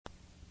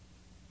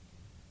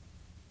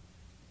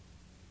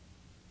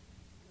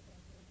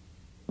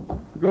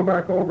go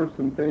back over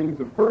some things.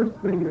 The first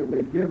thing that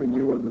we've given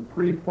you was a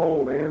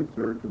threefold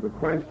answer to the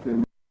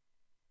question,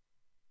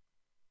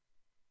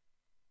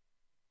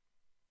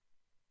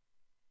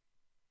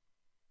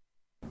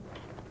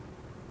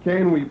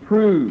 can we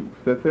prove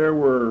that there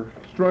were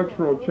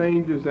structural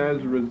changes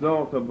as a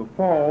result of the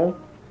fall?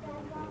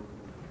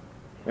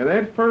 And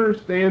that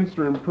first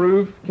answer and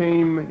proof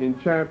came in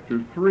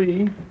chapter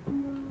 3,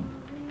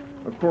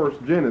 of course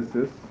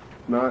Genesis,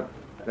 not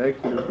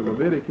Exodus or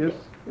Leviticus,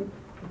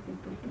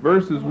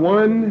 verses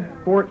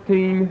 1,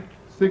 14,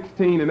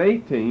 16, and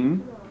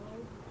 18.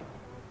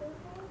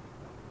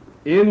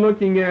 In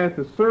looking at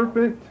the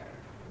serpent,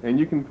 and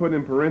you can put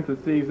in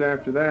parentheses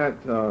after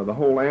that the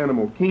whole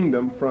animal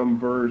kingdom from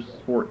verse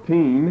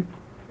 14,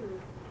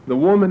 the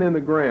woman and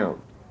the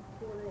ground.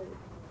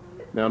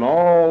 Now in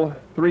all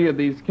three of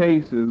these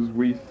cases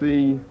we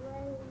see,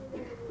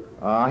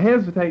 I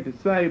hesitate to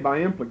say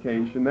by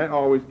implication, that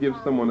always gives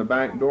someone a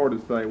back door to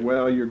say,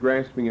 well, you're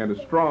grasping at a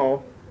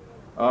straw.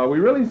 We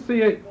really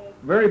see it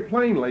very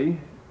plainly,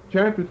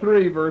 chapter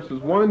 3, verses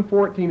 1,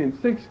 14, and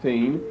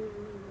 16,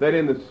 that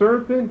in the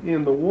serpent,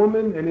 in the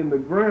woman, and in the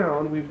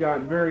ground, we've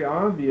got very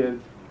obvious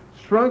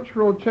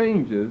structural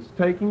changes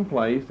taking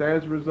place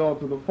as a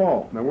result of the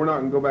fall. Now, we're not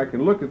going to go back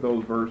and look at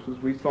those verses.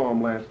 We saw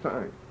them last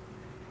time.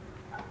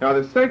 Now,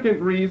 the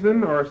second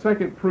reason, or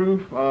second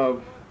proof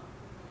of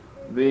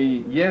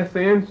the yes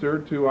answer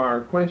to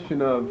our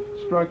question of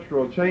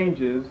structural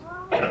changes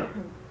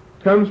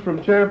comes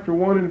from chapter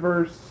 1 and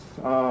verse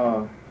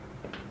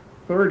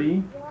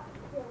 30,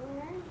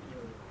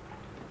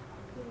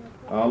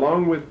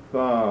 along with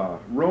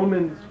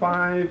Romans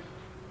 5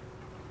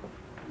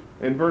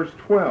 and verse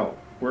 12.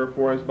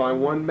 Wherefore, as by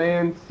one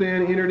man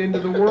sin entered into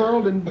the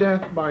world, and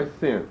death by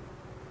sin.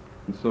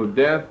 And so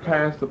death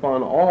passed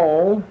upon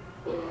all.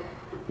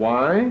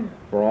 Why?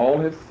 For all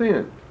have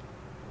sinned.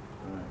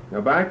 Now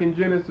back in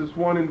Genesis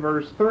 1 and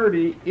verse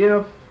 30,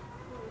 if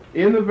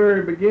in the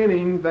very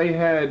beginning they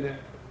had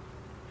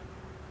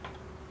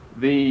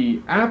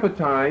the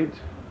appetite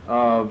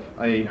of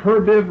a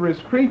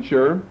herbivorous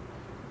creature,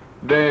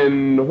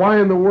 then why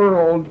in the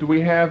world do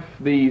we have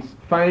these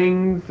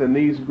fangs and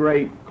these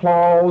great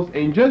claws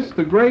and just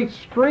the great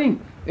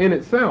strength in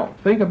itself?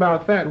 Think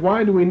about that.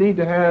 Why do we need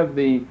to have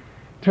the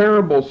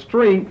terrible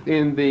strength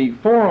in the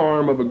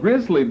forearm of a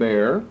grizzly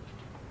bear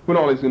when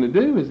all he's going to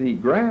do is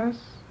eat grass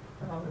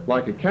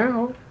like a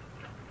cow?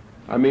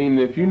 I mean,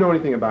 if you know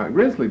anything about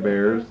grizzly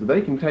bears,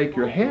 they can take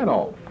your head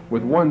off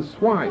with one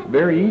swipe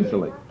very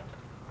easily.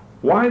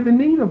 Why the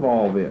need of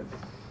all this?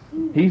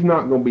 He's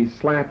not going to be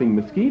slapping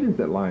mosquitoes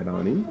that light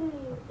on him.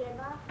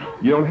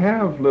 You don't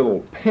have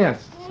little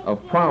pests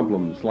of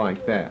problems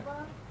like that.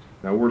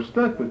 Now, we're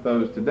stuck with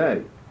those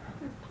today.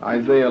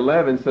 Isaiah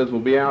 11 says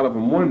we'll be out of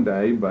them one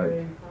day, but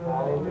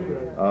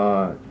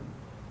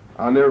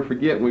I'll never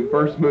forget when we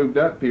first moved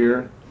up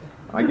here.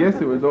 I guess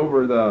it was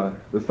over the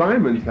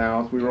Simon's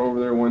house. We were over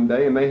there one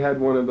day, and they had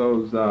one of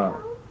those,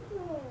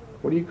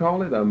 what do you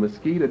call it, a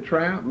mosquito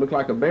trap? Looked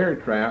like a bear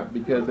trap,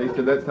 because they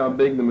said that's how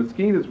big the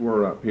mosquitoes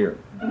were up here.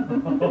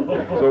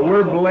 So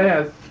we're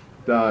blessed,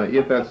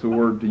 if that's the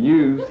word to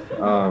use,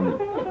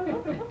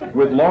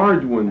 with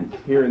large ones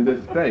here in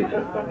this state.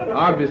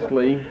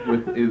 Obviously,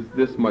 with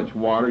this much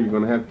water, you're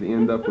going to have to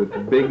end up with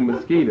big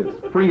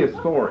mosquitoes.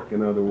 Prehistoric,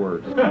 in other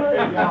words.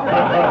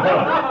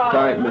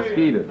 Type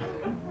mosquitoes.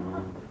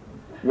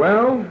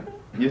 Well,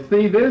 you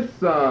see, this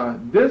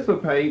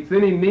dissipates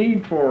any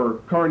need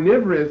for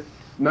carnivorous,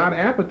 not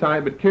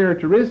appetite, but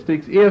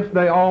characteristics, if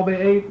all they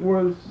ate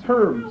was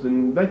herbs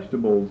and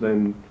vegetables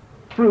and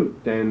fruit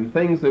and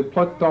things they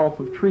plucked off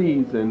of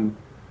trees and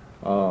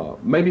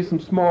maybe some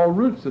small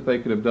roots that they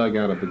could have dug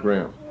out of the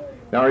ground.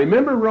 Now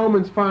remember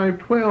Romans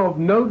 5:12,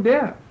 no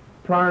death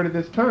prior to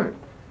this time.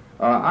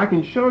 I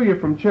can show you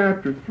from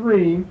chapter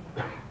 3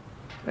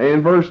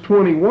 and verse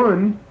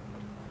 21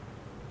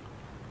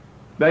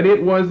 that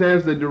it was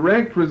as a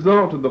direct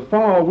result of the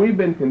fall. We've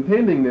been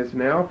contending this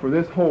now for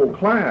this whole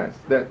class,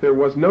 that there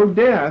was no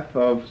death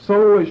of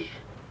soulish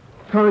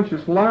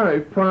conscious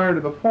life prior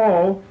to the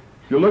fall.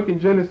 If you look in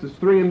Genesis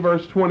 3 and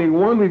verse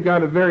 21, we've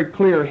got a very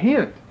clear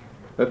hint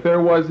that there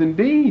was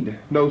indeed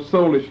no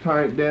soulish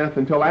type death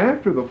until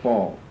after the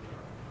fall.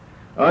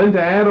 Unto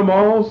Adam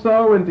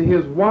also and to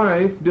his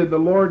wife did the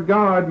Lord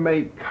God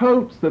make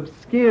coats of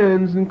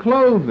skins and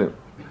clothe them.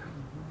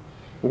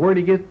 Where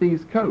did he get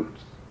these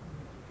coats?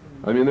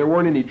 I mean, there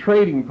weren't any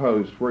trading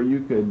posts where you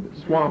could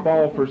swap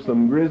all for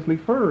some grizzly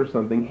fur or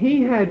something.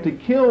 He had to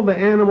kill the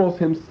animals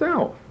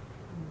himself.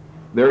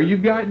 There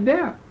you've got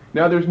death.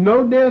 Now, there's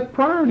no death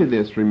prior to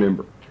this,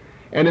 remember.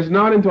 And it's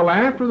not until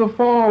after the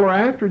fall or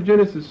after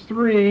Genesis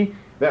 3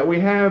 that we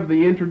have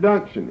the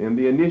introduction and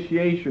the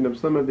initiation of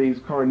some of these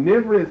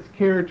carnivorous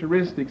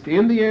characteristics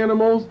in the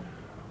animals.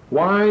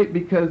 Why?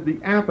 Because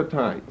the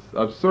appetites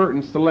of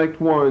certain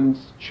select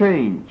ones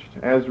changed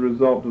as a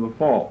result of the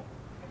fall.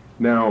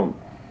 Now,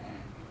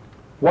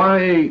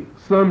 why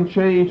some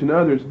changed and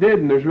others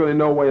didn't, there's really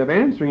no way of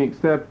answering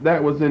except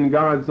that was in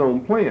God's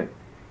own plan.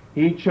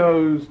 He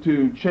chose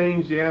to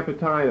change the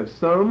appetite of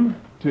some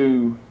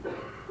to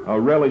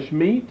relish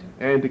meat,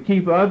 and to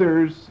keep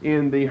others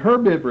in the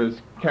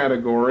herbivorous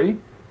category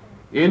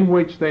in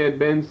which they had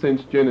been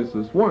since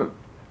Genesis 1.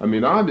 I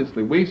mean,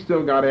 obviously, we've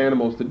still got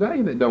animals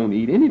today that don't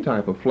eat any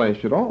type of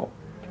flesh at all.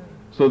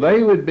 So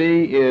they would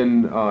be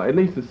in at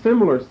least a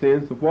similar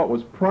sense of what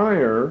was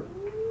prior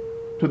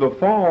to the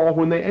fall,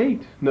 when they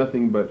ate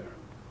nothing but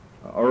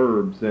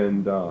herbs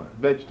and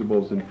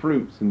vegetables and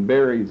fruits and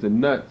berries and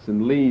nuts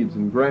and leaves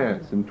and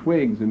grass and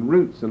twigs and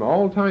roots and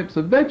all types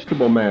of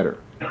vegetable matter.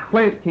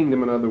 Plant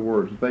kingdom, in other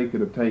words, that they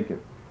could have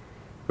taken.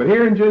 But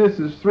here in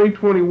Genesis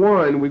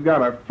 3:21, we've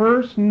got our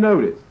first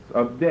notice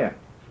of death.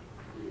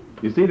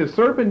 You see, the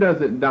serpent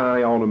doesn't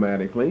die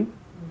automatically.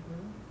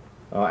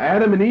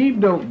 Adam and Eve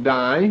don't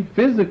die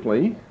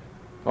physically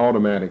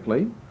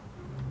automatically.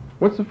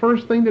 What's the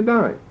first thing to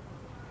die?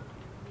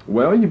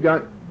 Well, you've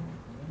got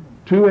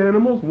 2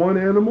 animals, 1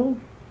 animal,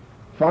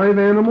 5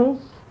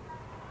 animals.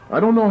 I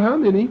don't know how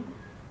many.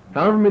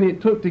 However many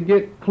it took to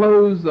get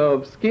clothes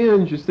of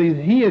skins. You see,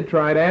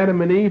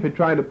 Adam and Eve had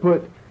tried to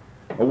put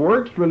a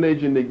works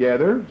religion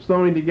together,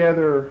 sewing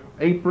together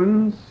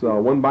aprons.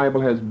 One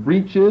Bible has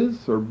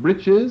breeches or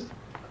breeches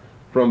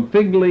from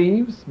fig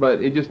leaves,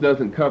 but it just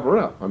doesn't cover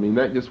up. I mean,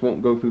 that just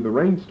won't go through the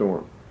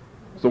rainstorm.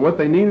 So what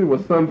they needed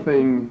was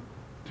something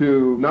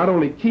to not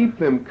only keep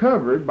them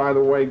covered. By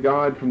the way,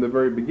 God from the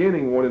very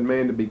beginning wanted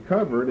man to be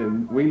covered,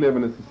 and we live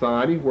in a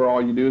society where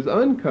all you do is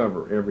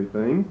uncover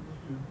everything.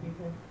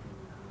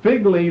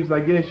 Fig leaves,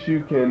 I guess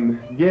you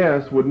can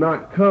guess, would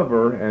not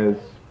cover as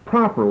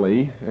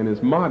properly and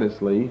as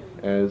modestly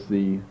as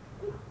the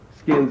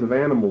skins of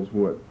animals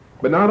would.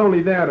 But not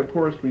only that, of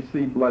course, we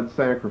see blood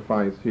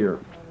sacrifice here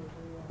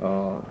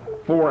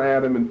for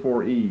Adam and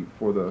for Eve,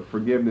 for the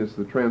forgiveness,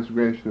 the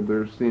transgression of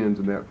their sins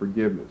and that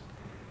forgiveness.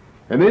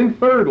 And then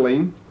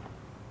thirdly,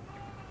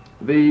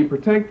 the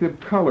protective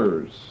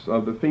colors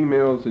of the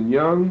females and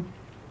young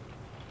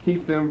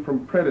keep them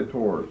from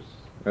predators,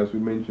 as we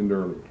mentioned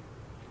earlier.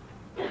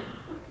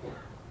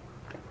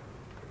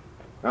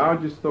 I'll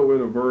just throw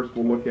in a verse.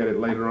 We'll look at it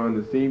later on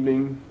this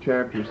evening,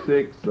 chapter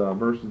 6,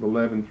 verses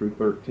 11 through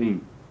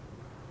 13.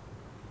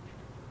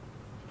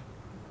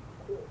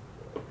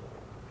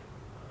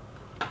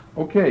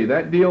 Okay,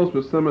 that deals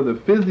with some of the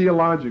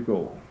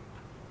physiological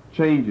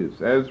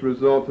changes as a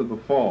result of the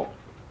fall.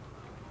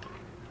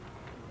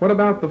 What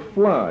about the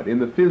flood in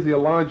the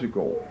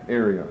physiological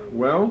area?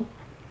 Well,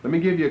 let me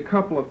give you a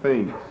couple of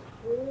things.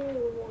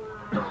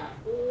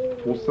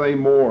 We'll say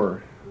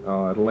more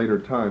at a later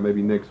time,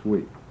 maybe next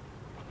week.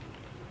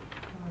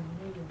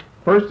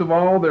 First of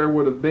all, there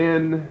would have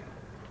been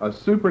a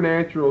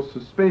supernatural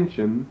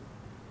suspension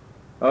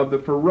of the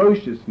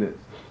ferociousness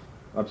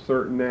of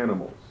certain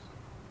animals.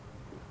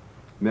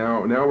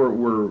 Now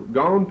we're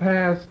gone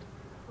past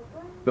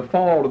the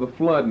fall to the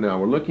flood now.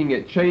 We're looking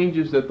at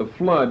changes that the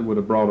flood would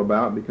have brought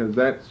about, because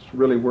that's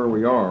really where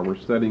we are. We're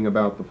studying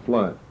about the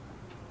flood.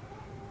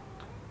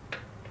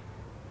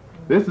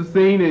 This is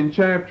seen in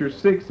chapter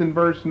 6 and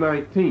verse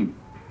 19.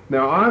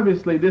 Now,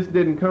 obviously, this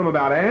didn't come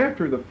about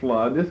after the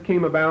flood. This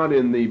came about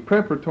in the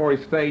preparatory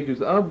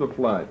stages of the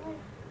flood.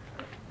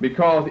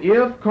 Because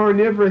if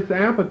carnivorous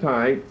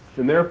appetites,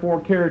 and therefore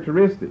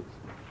characteristics,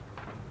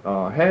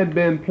 had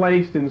been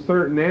placed in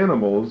certain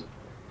animals,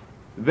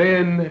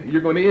 then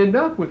you're going to end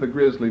up with a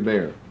grizzly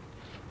bear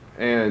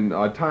and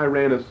a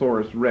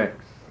Tyrannosaurus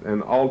rex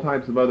and all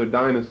types of other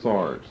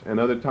dinosaurs and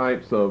other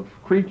types of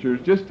creatures.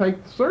 Just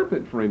take the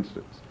serpent, for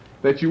instance,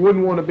 that you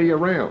wouldn't want to be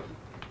around.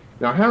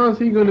 Now, how is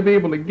he going to be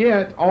able to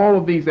get all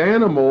of these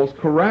animals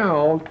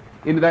corralled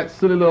into that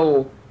silly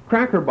little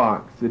cracker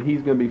box that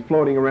he's going to be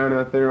floating around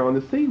out there on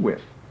the sea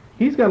with?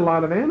 He's got a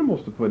lot of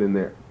animals to put in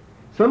there.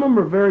 Some of them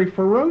are very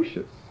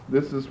ferocious.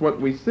 This is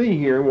what we see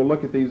here, and we'll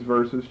look at these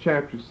verses,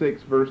 chapter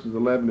 6, verses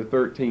 11 to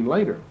 13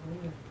 later.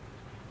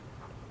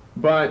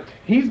 But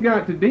he's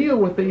got to deal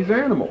with these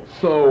animals.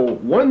 So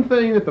one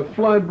thing that the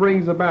flood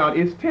brings about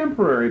is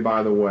temporary,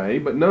 by the way,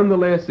 but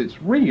nonetheless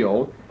it's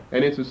real,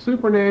 and it's a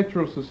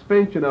supernatural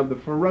suspension of the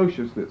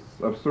ferociousness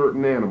of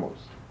certain animals.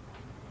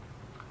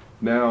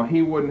 Now,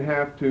 he wouldn't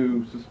have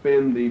to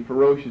suspend the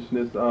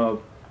ferociousness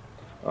of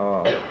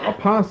a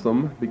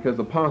possum, because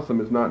a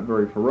possum is not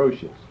very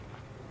ferocious.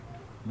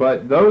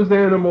 But those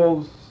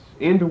animals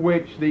into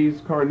which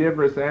these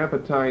carnivorous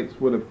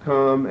appetites would have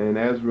come, and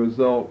as a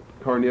result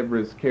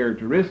carnivorous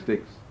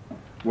characteristics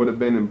would have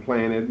been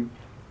implanted,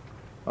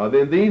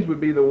 then these would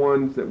be the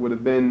ones that would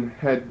have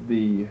had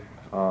the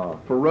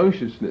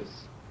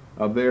ferociousness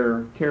of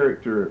their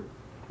character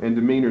and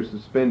demeanor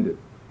suspended.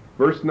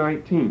 Verse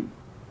 19,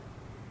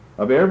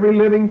 of every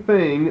living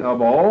thing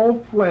of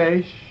all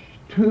flesh,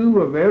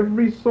 2 of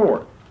every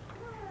sort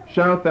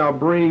shalt thou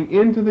bring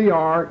into the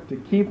ark to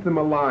keep them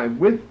alive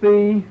with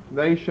thee.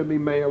 They shall be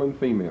male and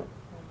female.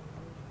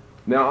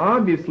 Now,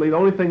 obviously, the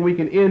only thing we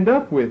can end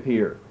up with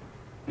here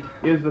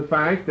is the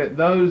fact that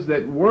those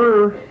that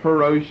were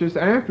ferocious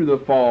after the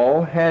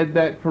fall had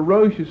that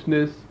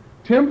ferociousness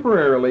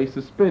temporarily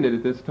suspended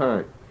at this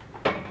time,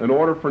 in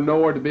order for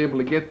Noah to be able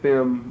to get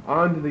them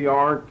onto the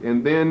ark.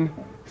 And then,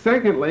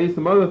 secondly,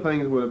 some other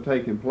things would have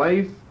taken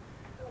place.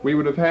 we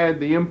would have had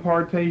the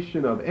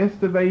impartation of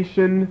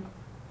estivation,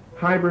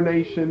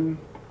 hibernation,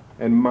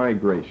 and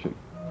migration.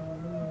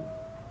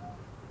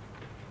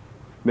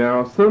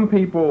 Now, some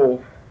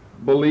people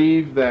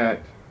believe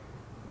that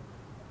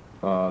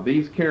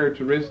these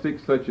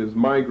characteristics, such as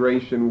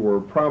migration, were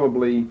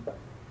probably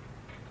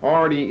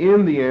already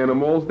in the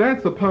animals.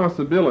 That's a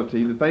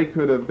possibility that they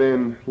could have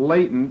been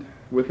latent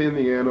within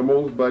the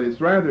animals, but it's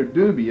rather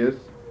dubious,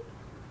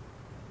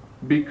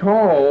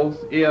 because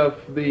if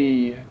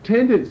the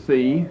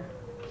tendency,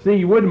 see,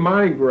 you wouldn't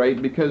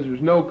migrate because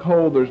there's no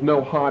cold, there's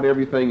no hot,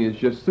 everything is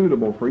just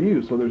suitable for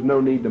you, so there's no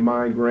need to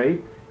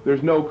migrate.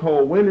 There's no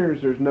cold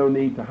winters, there's no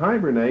need to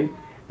hibernate.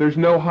 There's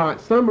no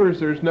hot summers,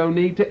 there's no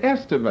need to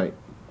estivate.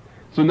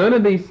 So none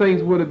of these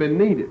things would have been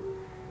needed.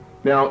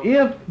 Now,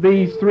 if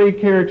these three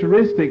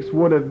characteristics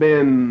would have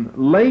been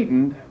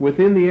latent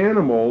within the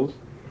animals,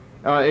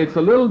 it's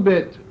a little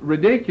bit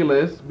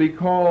ridiculous,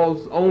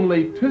 because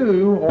only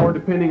 2, or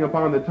depending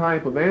upon the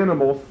type of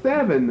animal,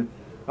 7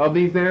 of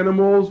these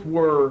animals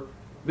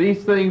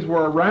these things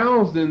were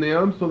aroused in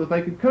them so that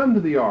they could come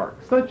to the ark,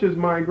 such as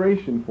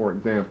migration, for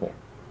example.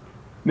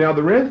 Now,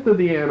 the rest of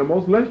the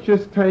animals, let's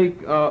just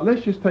take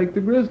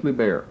the grizzly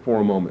bear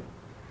for a moment.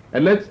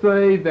 And let's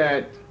say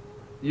that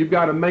you've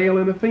got a male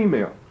and a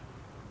female,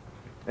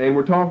 and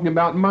we're talking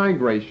about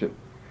migration.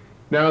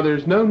 Now,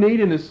 there's no need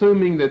in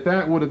assuming that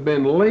that would have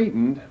been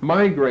latent.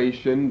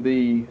 Migration,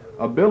 the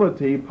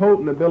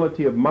potent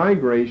ability of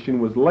migration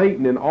was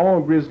latent in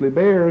all grizzly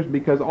bears,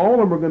 because all of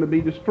them were going to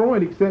be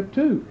destroyed except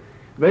 2.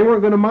 They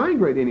weren't going to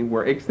migrate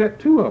anywhere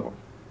except 2 of them.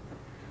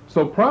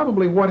 So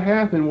probably what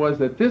happened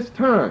was, at this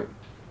time,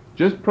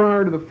 just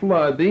prior to the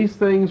flood, these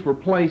things were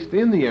placed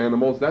in the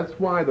animals. That's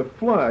why the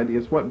flood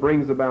is what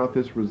brings about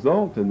this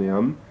result in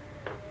them.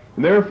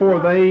 And therefore,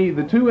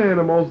 the 2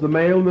 animals, the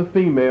male and the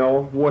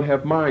female, would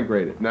have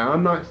migrated. Now,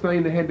 I'm not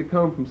saying they had to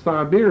come from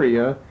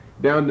Siberia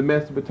down to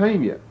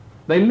Mesopotamia.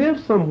 They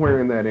lived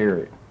somewhere in that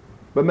area.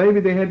 But maybe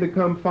they had to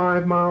come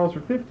 5 miles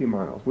or 50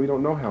 miles. We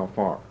don't know how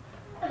far.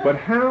 But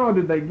how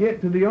did they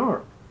get to the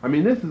ark? I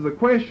mean, this is a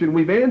question.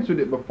 We've answered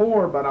it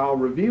before, but I'll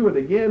review it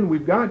again.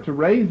 We've got to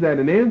raise that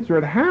and answer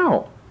it.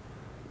 How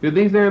did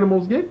these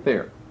animals get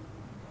there?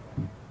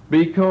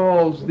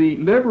 Because the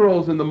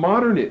liberals and the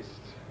modernists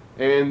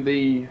and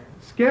the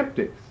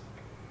skeptics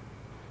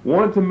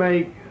want to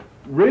make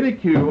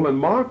ridicule and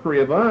mockery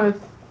of us,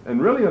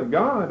 and really of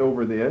God,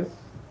 over this,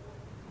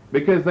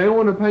 because they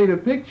want to paint a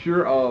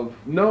picture of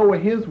Noah,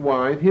 his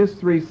wife, his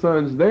 3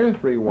 sons, their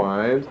 3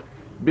 wives,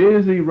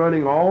 busy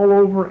running all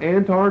over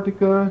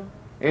Antarctica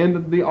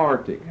and the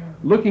Arctic,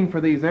 looking for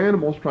these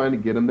animals, trying to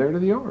get them there to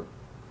the ark.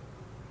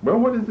 Well,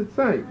 what does it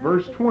say?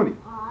 Verse 20.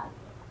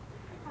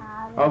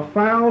 Of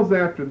fowls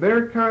after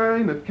their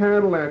kind, of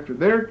cattle after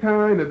their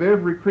kind, of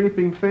every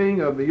creeping thing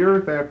of the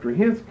earth after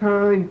his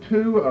kind,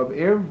 2 of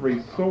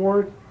every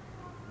sort.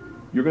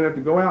 You're going to have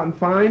to go out and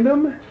find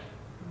them?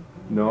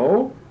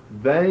 No,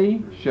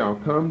 they shall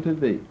come to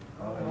thee.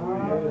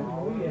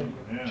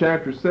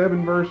 Chapter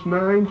 7, verse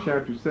 9,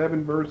 chapter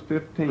 7, verse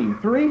 15.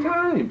 3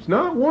 times,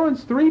 not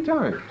once, 3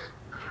 times.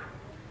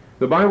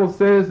 The Bible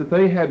says that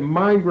they had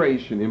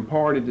migration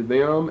imparted to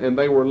them, and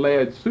they were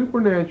led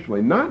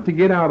supernaturally, not to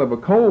get out of a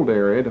cold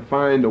area to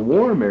find a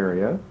warm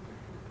area,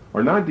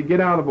 or not to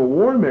get out of a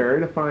warm area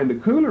to find a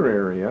cooler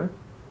area,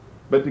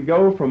 but to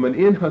go from an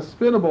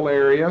inhospitable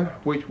area,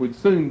 which would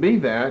soon be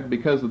that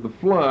because of the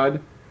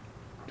flood,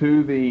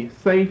 to the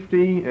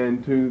safety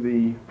and to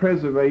the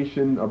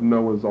preservation of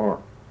Noah's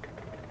ark.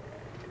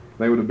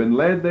 They would have been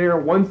led there.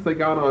 Once they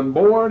got on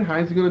board, how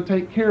is he going to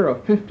take care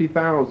of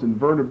 50,000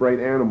 vertebrate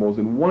animals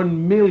and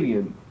 1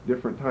 million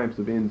different types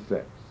of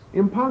insects?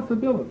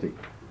 Impossibility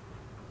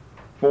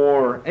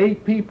for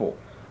 8 people,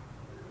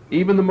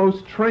 even the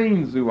most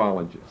trained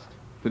zoologist,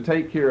 to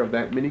take care of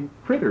that many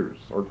critters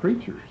or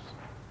creatures.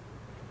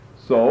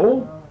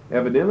 So,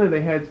 evidently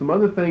they had some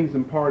other things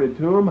imparted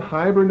to them,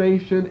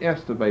 hibernation,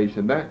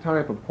 estivation, that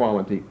type of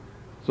quality,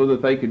 so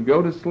that they could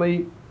go to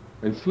sleep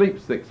and sleep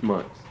 6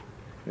 months.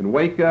 And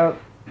wake up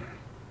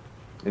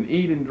and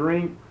eat and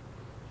drink,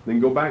 then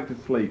go back to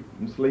sleep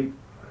and sleep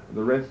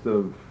the rest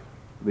of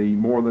the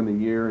more than a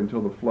year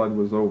until the flood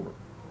was over.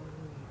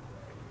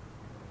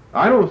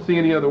 I don't see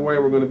any other way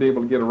we're going to be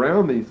able to get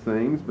around these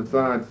things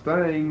besides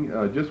staying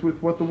just with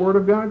what the Word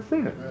of God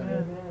says.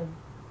 Amen.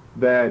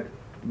 That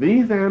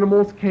these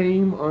animals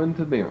came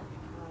unto them.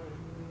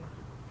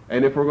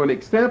 And if we're going to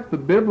accept the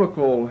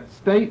biblical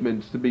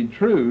statements to be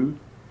true,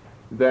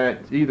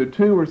 that either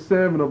 2 or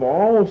 7 of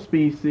all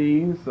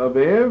species of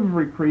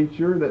every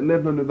creature that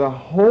lived under the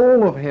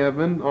whole of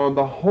heaven on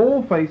the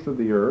whole face of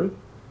the earth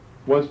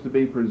was to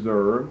be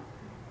preserved,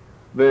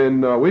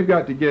 then we've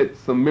got to get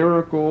some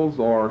miracles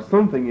or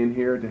something in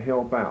here to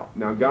help out.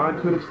 Now,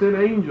 God could have sent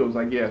angels,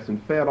 I guess, and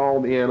fed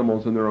all the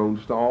animals in their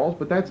own stalls,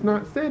 but that's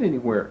not said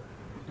anywhere.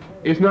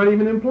 It's not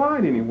even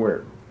implied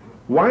anywhere.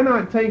 Why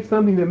not take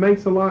something that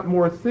makes a lot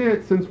more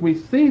sense, since we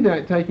see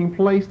that taking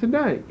place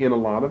today in a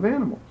lot of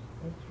animals?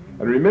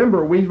 And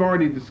remember, we've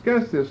already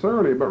discussed this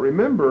earlier, but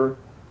remember,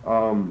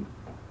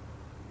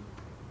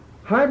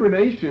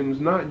 hibernation is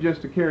not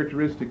just a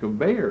characteristic of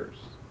bears.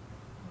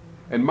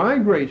 And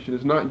migration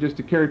is not just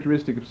a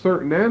characteristic of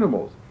certain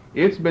animals.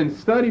 It's been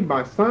studied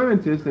by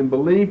scientists and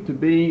believed to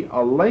be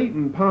a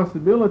latent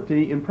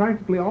possibility in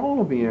practically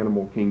all of the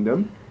animal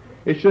kingdom.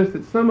 It's just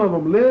that some of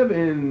them live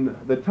in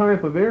the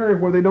type of area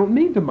where they don't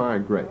need to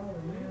migrate.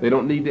 They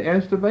don't need to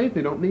estivate.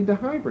 They don't need to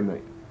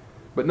hibernate.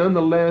 But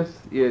nonetheless,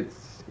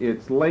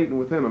 it's latent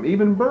within them.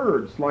 Even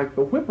birds, like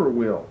the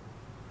whippoorwill,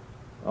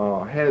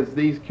 has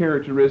these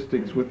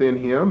characteristics within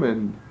him,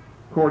 and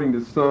according to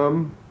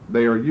some,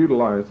 they are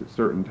utilized at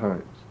certain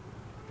times.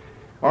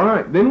 All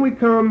right, then we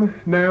come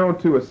now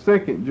to a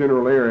second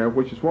general area,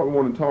 which is what we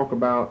want to talk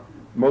about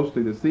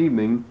mostly this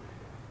evening,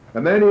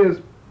 and that is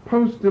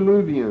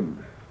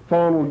Postdiluvian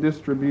faunal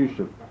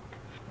distribution.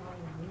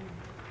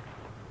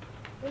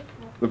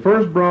 The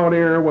first broad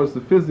area was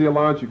the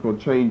physiological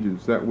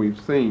changes that we've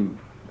seen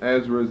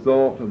as a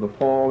result of the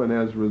fall and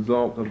as a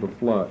result of the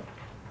flood.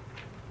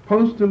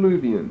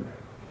 Postdiluvian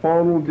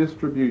faunal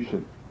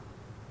distribution.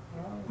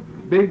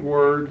 Big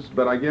words,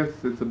 but I guess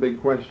it's a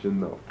big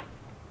question though.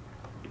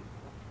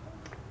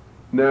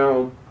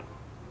 Now,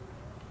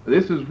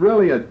 this is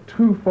really a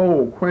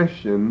twofold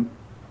question.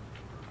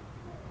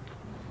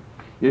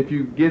 If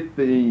you get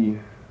the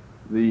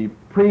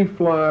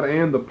pre-flood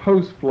and the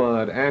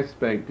post-flood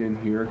aspect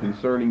in here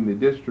concerning the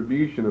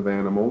distribution of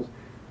animals,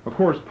 of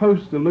course,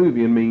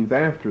 post-diluvian means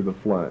after the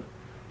flood.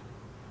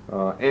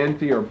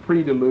 Ante or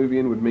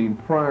pre-diluvian would mean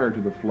prior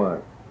to the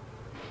flood.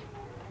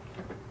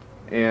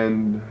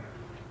 And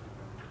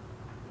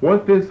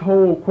what this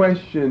whole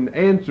question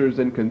answers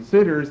and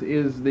considers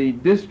is the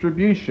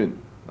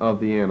distribution of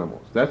the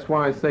animals. That's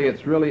why I say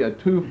it's really a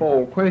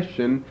twofold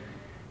question.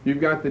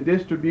 You've got the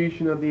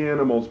distribution of the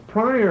animals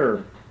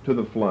prior to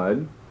the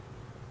flood.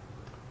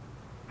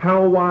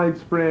 How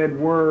widespread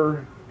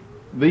were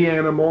the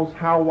animals?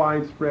 How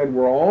widespread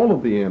were all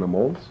of the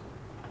animals?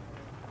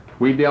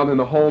 We dealt in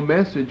the whole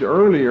message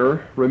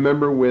earlier,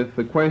 remember, with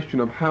the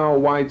question of how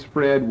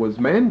widespread was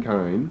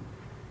mankind.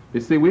 You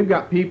see, we've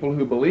got people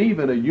who believe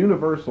in a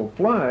universal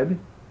flood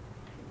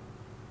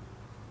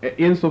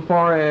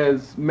insofar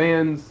as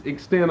man's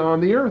extent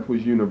on the earth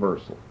was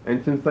universal.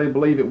 And since they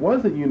believe it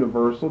wasn't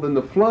universal, then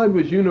the flood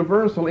was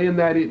universal in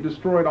that it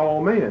destroyed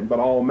all man. But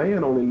all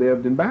man only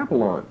lived in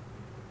Babylon,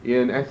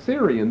 in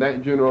Assyria, in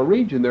that general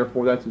region.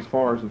 Therefore, that's as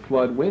far as the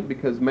flood went,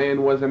 because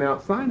man wasn't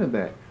outside of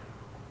that.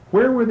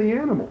 Where were the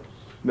animals?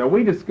 Now,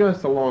 we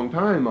discussed a long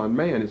time on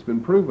man. It's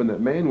been proven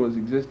that man was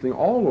existing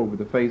all over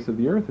the face of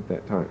the earth at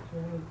that time.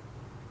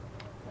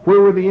 Where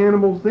were the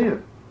animals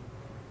then?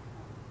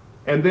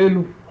 And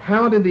then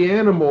how did the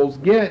animals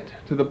get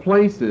to the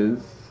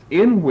places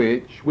in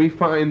which we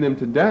find them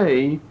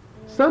today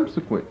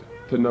subsequent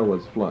to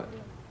Noah's flood?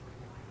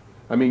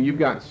 I mean, you've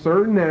got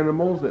certain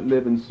animals that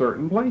live in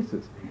certain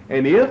places.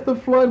 And if the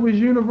flood was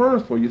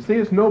universal, you see,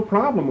 it's no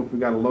problem if we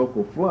got a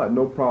local flood,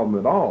 no problem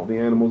at all. The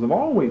animals have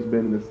always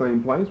been in the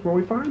same place where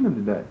we find them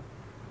today.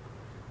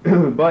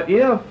 But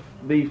if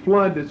the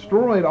flood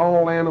destroyed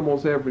all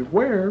animals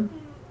everywhere,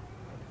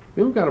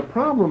 then we've got a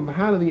problem.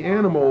 How do the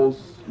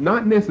animals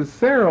not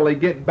necessarily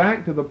get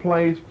back to the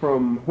place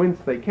from whence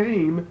they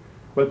came,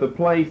 but the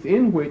place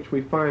in which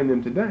we find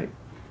them today?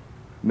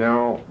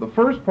 Now, the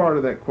first part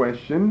of that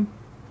question,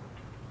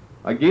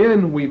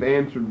 again, we've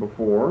answered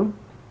before.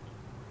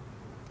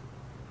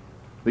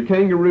 The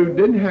kangaroo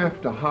didn't have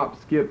to hop,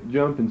 skip,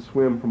 jump, and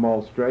swim from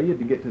Australia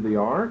to get to the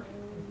ark.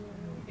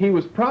 He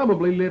was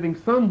probably living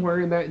somewhere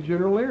in that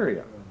general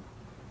area,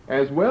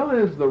 as well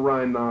as the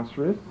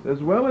rhinoceros,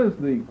 as well as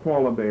the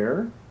koala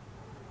bear,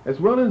 as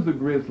well as the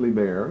grizzly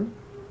bear.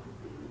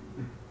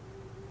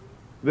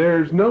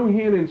 There's no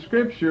hint in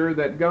Scripture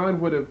that God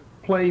would have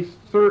placed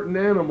certain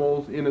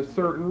animals in a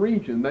certain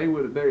region.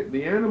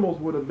 The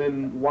animals would have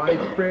been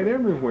widespread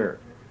everywhere.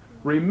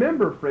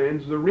 Remember,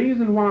 friends, the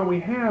reason why we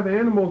have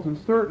animals in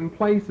certain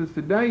places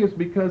today is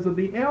because of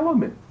the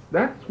elements.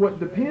 That's what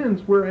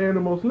depends where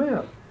animals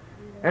live.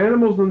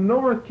 Animals in the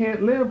north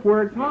can't live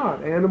where it's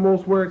hot.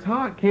 Animals where it's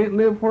hot can't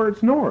live where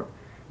it's north.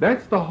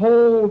 That's the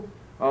whole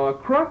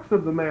crux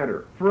of the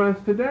matter for us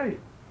today.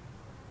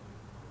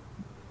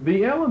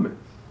 The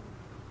elements.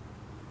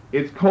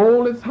 It's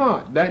cold, it's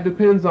hot. That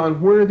depends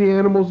on where the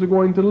animals are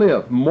going to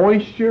live.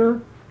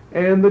 Moisture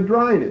and the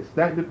dryness.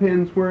 That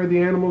depends where the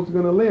animals are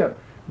going to live.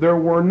 There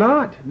were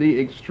not the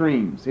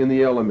extremes in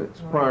the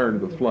elements prior to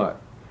the flood.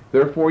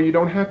 Therefore, you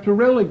don't have to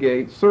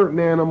relegate certain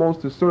animals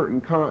to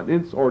certain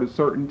continents or to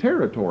certain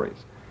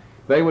territories.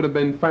 They would have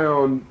been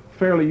found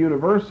fairly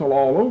universal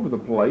all over the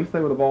place.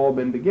 They would have all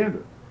been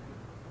together.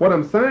 What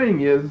I'm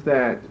saying is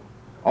that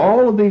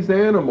all of these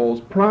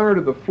animals prior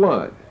to the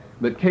flood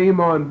that came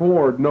on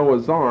board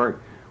Noah's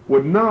Ark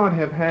would not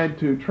have had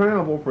to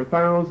travel for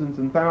thousands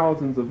and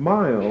thousands of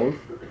miles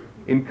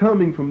in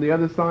coming from the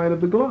other side of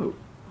the globe.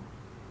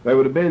 They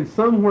would have been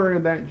somewhere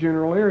in that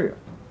general area.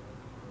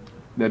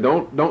 Now,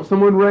 don't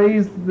someone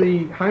raise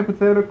the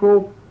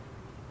hypothetical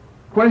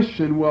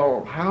question,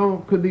 well,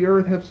 how could the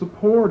earth have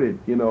supported?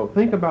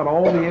 Think about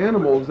all the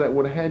animals that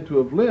would have had to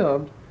have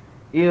lived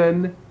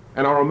in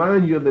And I'll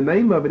remind you of the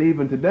name of it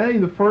even today,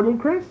 the Fertile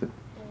Crescent.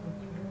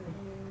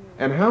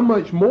 And how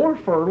much more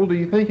fertile do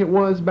you think it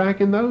was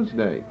back in those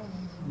days?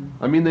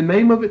 I mean, the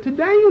name of it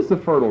today is the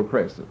Fertile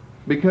Crescent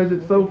because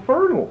it's so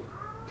fertile.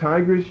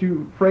 Tigris,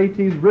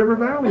 Euphrates, river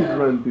valleys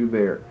run through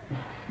there.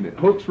 And it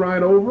hooks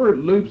right over, it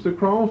loops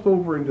across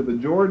over into the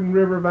Jordan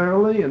River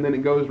Valley, and then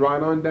it goes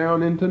right on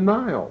down into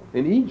Nile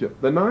in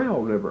Egypt, the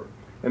Nile River.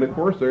 And of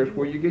course, there's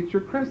where you get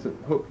your crescent,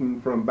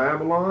 hooking from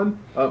Babylon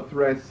up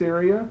through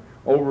Assyria,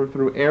 over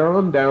through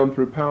Aram, down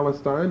through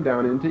Palestine,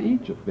 down into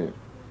Egypt then.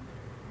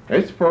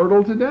 It's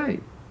fertile today.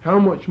 How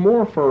much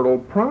more fertile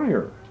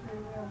prior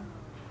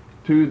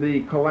to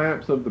the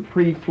collapse of the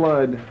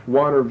pre-flood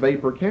water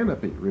vapor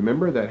canopy?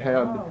 Remember, that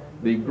had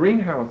the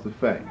greenhouse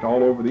effect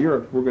all over the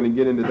earth. We're going to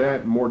get into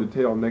that in more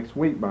detail next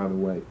week, by the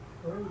way,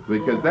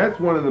 because that's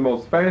one of the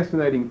most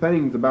fascinating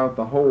things about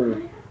the whole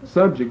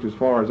subject, as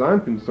far as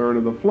I'm concerned,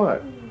 of the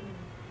flood,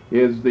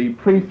 is the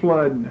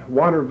pre-flood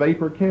water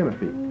vapor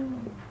canopy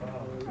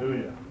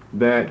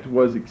that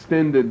was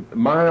extended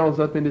miles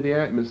up into the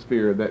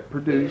atmosphere, that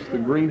produced the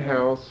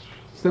greenhouse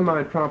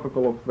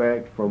semi-tropical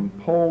effect from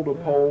pole to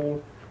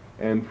pole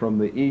and from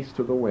the east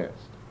to the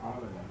west.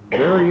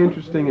 Very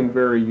interesting and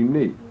very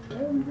unique.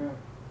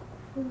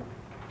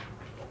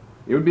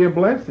 It would be a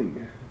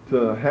blessing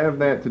to have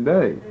that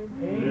today.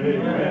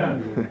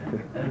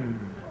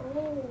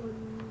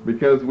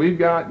 Because we've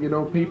got,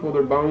 people,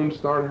 their bones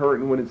start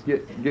hurting when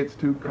it gets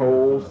too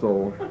cold,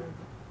 so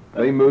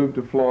they move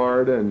to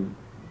Florida, and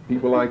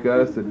people like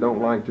us that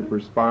don't like to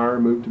perspire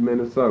move to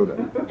Minnesota.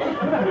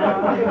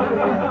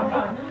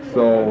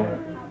 So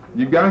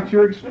you got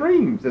your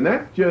extremes, and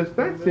that's just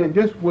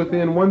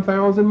within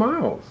 1,000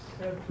 miles.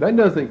 That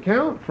doesn't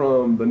count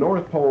from the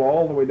North Pole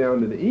all the way down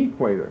to the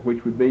equator,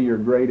 which would be your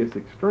greatest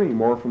extreme,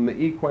 or from the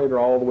equator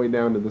all the way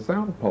down to the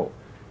South Pole.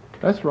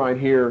 That's right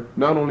here,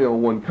 not only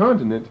on one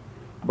continent,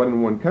 but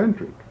in one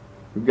country.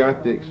 We've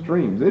got the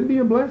extremes. It'd be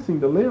a blessing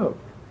to live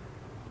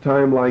a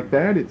time like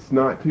that. It's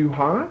not too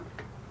hot.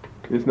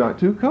 It's not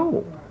too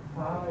cold.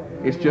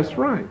 It's just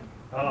right.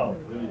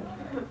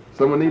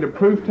 Someone need a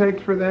proof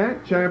text for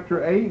that?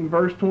 Chapter 8 and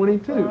verse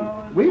 22.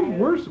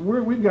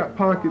 We've got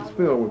pockets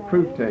filled with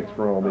proof text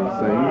for all these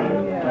things.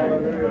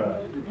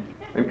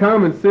 And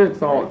common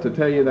sense ought to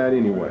tell you that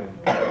anyway.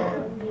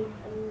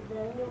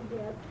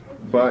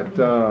 But,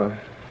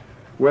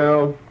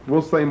 well,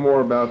 we'll say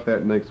more about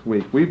that next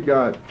week. We've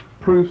got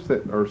proofs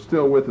that are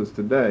still with us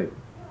today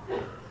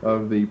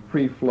of the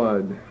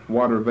pre-flood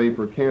water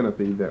vapor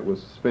canopy that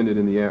was suspended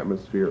in the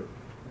atmosphere.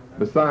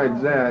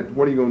 Besides that,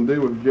 what are you going to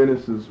do with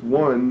Genesis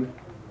 1,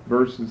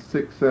 verses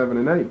 6, 7,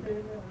 and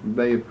 8?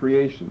 Day of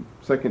creation,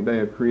 second day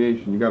of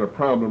creation. You got a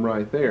problem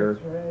right there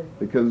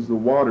because the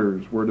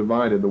waters were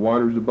divided. The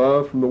waters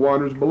above from the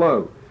waters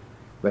below.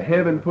 The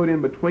heaven put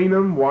in between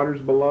them,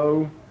 waters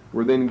below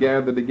were then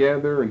gathered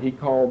together, and he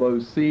called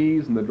those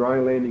seas, and the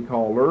dry land he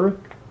called earth.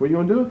 What are you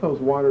going to do with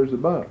those waters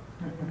above?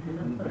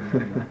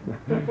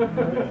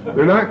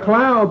 They're not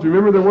clouds.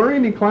 Remember, there weren't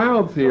any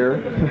clouds here.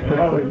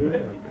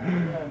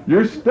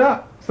 You're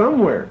stuck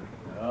somewhere.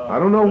 I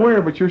don't know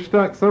where, but you're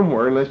stuck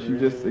somewhere unless you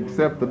just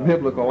accept the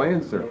biblical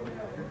answer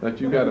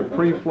that you've got a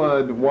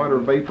pre-flood water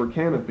vapor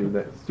canopy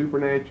that's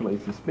supernaturally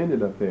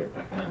suspended up there.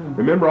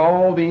 Remember,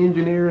 all the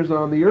engineers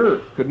on the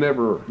earth could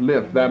never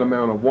lift that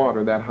amount of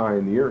water that high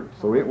in the earth.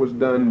 So it was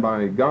done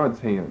by God's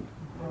hand,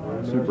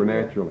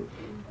 supernaturally.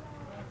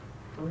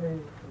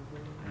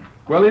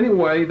 Well,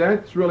 anyway,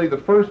 that's really the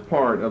first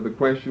part of the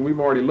question. We've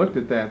already looked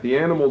at that. The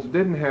animals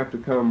didn't have to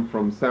come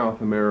from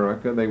South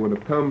America. They would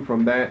have come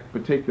from that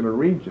particular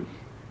region.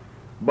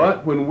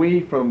 But when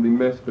we, from the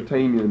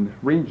Mesopotamian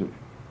region.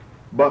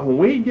 But when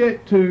we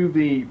get to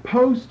the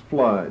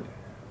post-flood,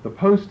 the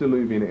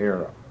post-diluvian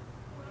era,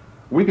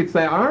 we could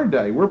say our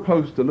day, we're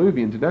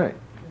post-diluvian today.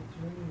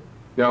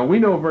 Now, we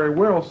know very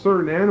well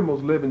certain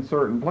animals live in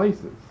certain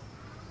places.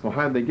 So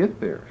how did they get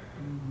there?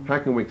 How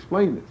can we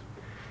explain this?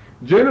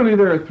 Generally,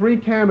 there are three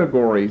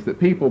categories that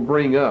people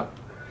bring up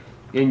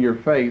in your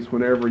face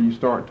whenever you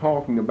start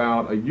talking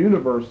about a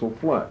universal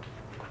flood.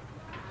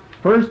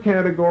 First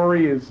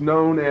category is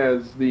known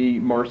as the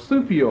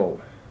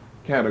marsupial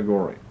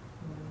category.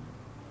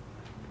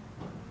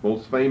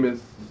 Most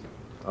famous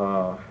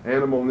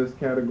animal in this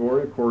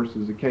category, of course,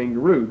 is the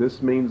kangaroo.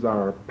 This means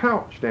our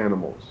pouched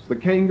animals. The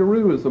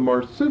kangaroo is a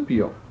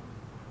marsupial.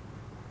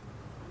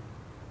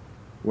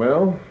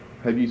 Well,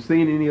 have you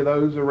seen any of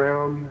those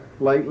around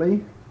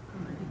lately?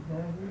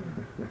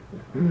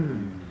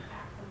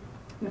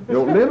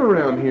 Don't live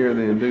around here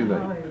then, do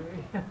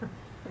they?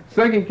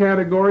 Second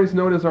category is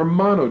known as our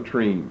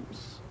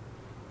monotremes.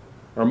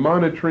 Our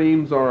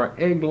monotremes are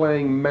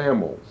egg-laying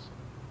mammals.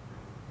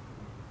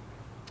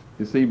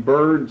 You see,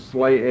 birds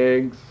lay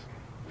eggs,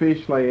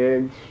 fish lay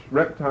eggs,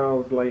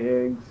 reptiles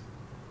lay eggs,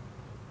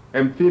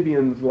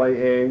 amphibians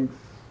lay eggs,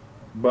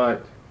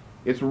 but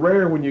it's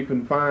rare when you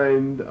can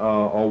find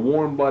a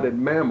warm-blooded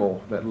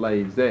mammal that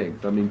lays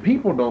eggs. I mean,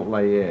 people don't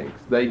lay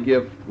eggs. They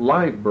give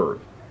live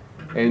birth,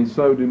 and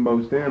so do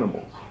most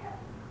animals,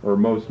 or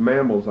most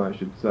mammals, I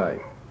should say.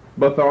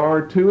 But there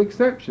are two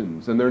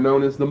exceptions, and they're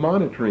known as the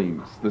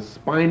monotremes, the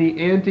spiny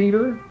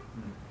anteater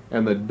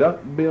and the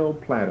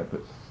duck-billed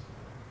platypus.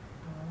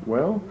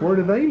 Well, where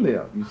do they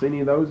live? You see any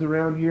of those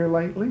around here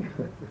lately?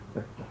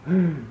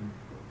 You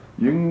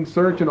can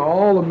search in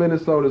all of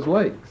Minnesota's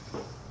lakes,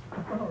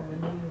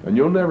 and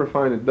you'll never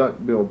find a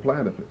duck-billed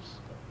platypus.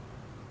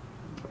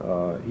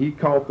 He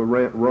caught the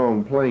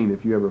wrong plane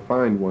if you ever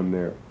find one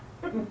there.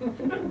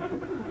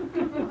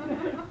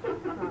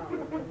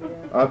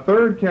 A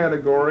third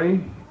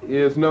category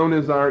is known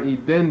as our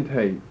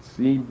edentates,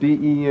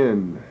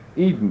 E-D-E-N,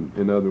 Eden,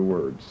 in other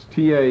words,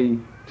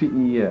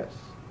 T-A-T-E-S.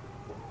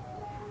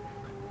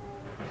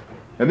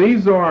 And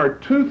these are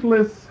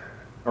toothless,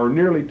 or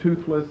nearly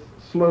toothless,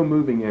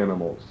 slow-moving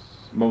animals.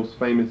 Most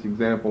famous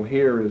example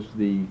here is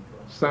the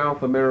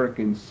South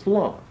American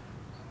sloth.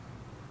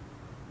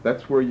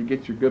 That's where you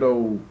get your good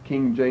old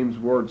King James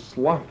word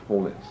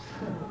slothfulness.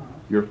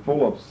 You're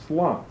full of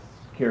sloth's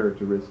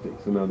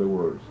characteristics, in other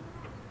words.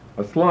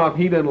 A sloth,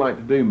 he doesn't like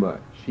to do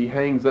much. He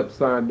hangs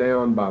upside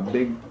down by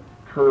big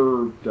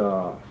curved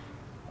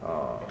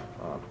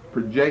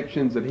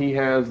projections that he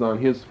has on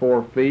his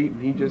 4 feet,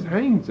 and he just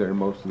hangs there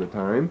most of the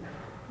time.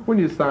 When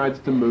he decides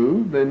to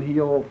move, then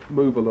he'll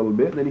move a little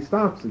bit, and then he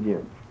stops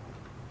again.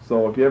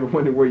 So if you ever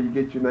wonder where you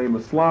get your name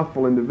of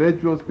slothful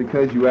individual, it's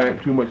because you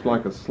act too much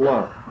like a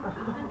sloth.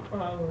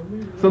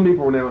 Some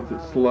people pronounce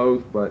it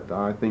sloth, but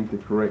I think the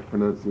correct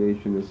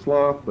pronunciation is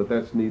sloth, but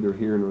that's neither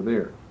here nor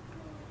there.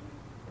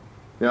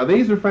 Now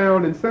these are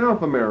found in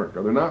South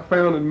America. They're not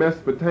found in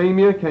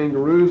Mesopotamia.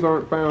 Kangaroos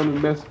aren't found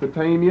in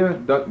Mesopotamia.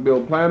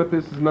 Duck-billed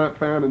platypus is not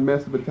found in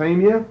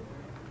Mesopotamia.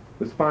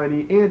 The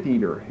spiny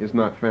anteater is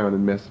not found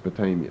in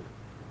Mesopotamia.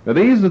 Now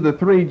these are the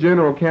three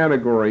general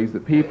categories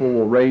that people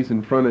will raise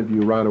in front of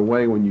you right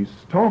away when you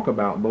talk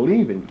about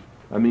believing.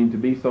 I mean, to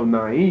be so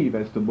naive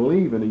as to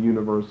believe in a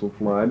universal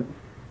flood,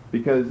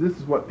 because this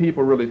is what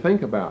people really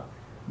think about.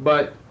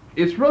 But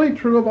it's really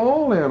true of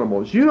all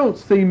animals. You don't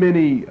see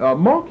many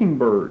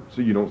mockingbirds,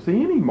 so you don't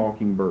see any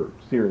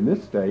mockingbirds here in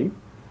this state,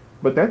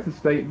 but that's a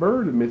state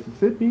bird of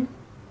Mississippi, and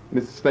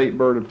it's a state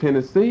bird of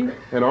Tennessee,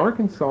 and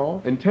Arkansas,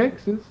 and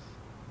Texas,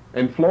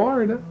 and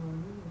Florida.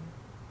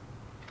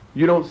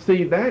 You don't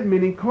see that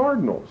many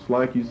cardinals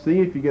like you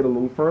see if you get a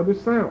little further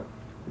south.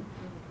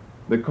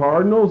 The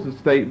cardinal is a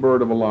state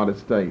bird of a lot of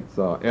states.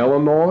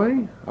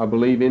 Illinois, I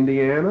believe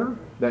Indiana,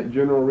 that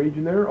general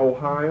region there,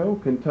 Ohio,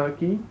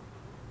 Kentucky,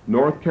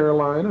 North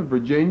Carolina,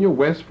 Virginia,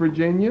 West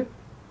Virginia.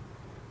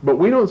 But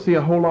we don't see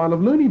a whole lot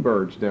of loony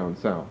birds down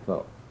south,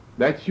 though.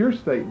 That's your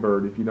state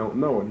bird, if you don't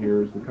know it.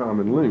 Here is the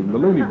common loon, the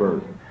loony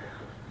bird.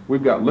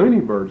 We've got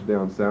loony birds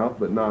down south,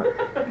 but not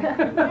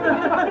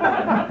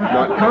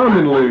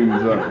common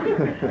loons.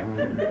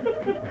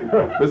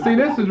 But see,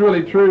 this is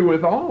really true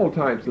with all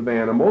types of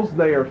animals.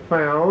 They are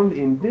found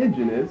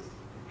indigenous,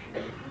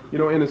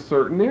 in a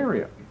certain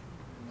area.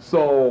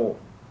 So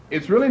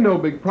it's really no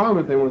big problem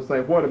if they want to say,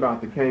 what about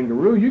the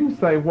kangaroo? You can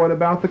say, what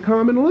about the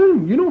common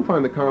loon? You don't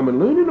find the common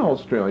loon in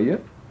Australia.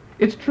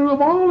 It's true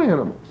of all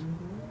animals.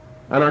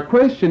 And our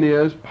question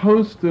is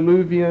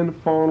post-diluvian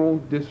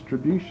faunal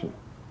distribution.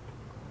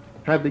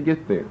 How'd they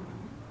get there?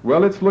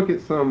 Well, let's look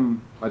at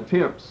some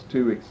attempts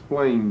to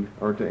explain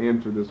or to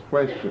answer this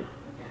question.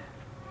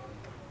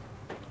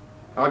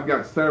 I've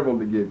got several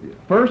to give you.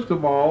 First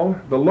of all,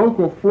 the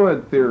local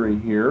flood theory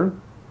here.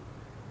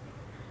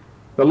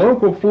 The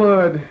local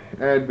flood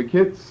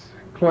advocates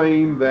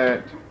claim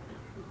that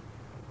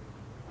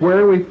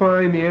where we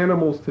find the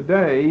animals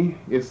today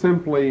is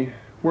simply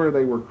where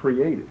they were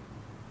created.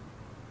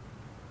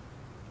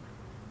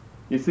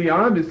 You see,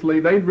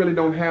 obviously, they really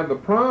don't have the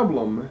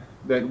problem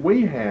that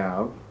we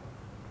have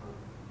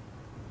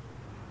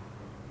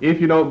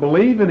if you don't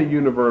believe in a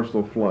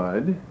universal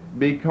flood,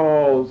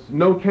 because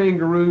no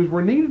kangaroos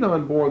were needed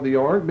on board the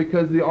ark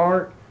because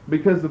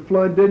the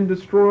flood didn't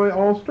destroy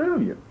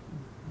Australia.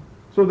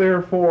 So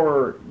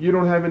therefore, you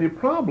don't have any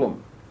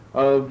problem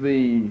of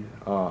the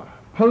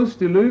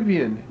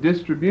post-diluvian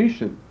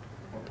distribution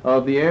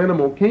of the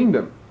animal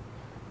kingdom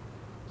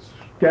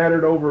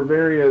scattered over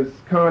various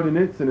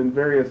continents and in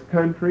various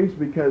countries,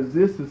 because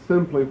this is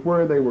simply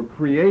where they were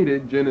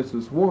created,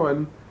 Genesis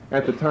 1,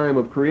 at the time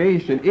of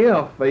creation,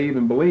 if they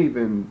even believe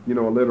in, a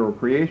literal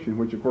creation,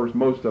 which of course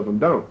most of them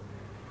don't.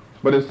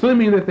 But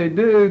assuming that they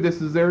do,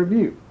 this is their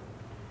view.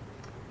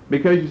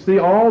 Because you see,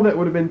 all that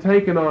would have been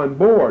taken on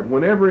board,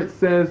 whenever it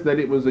says that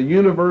it was a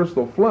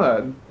universal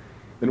flood,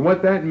 then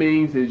what that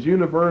means is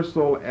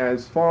universal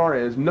as far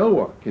as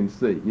Noah can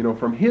see.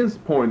 From his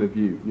point of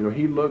view,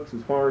 he looks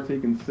as far as he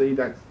can see,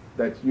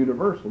 that's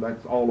universal,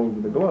 that's all over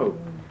the globe.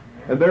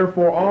 And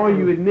therefore, all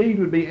you would need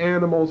would be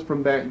animals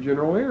from that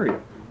general area.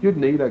 You'd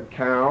need a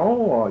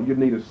cow, you'd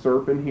need a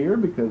serpent here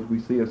because we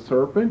see a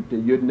serpent,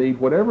 you'd need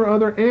whatever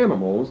other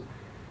animals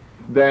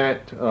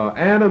that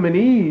Adam and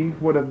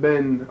Eve would have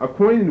been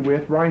acquainted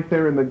with right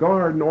there in the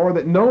garden, or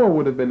that Noah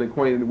would have been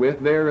acquainted with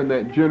there in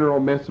that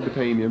general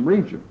Mesopotamian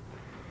region.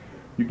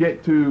 You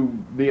get to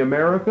the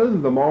Americas,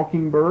 the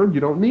mockingbird, you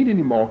don't need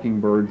any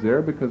mockingbirds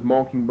there because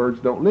mockingbirds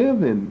don't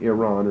live in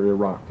Iran or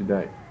Iraq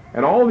today.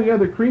 and all the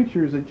other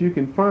creatures that you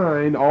can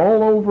find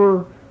all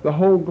over the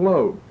whole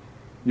globe.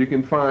 You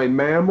can find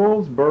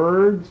mammals,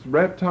 birds,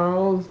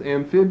 reptiles,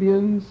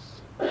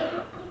 amphibians,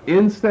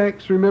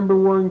 insects, remember,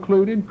 were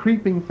included,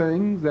 creeping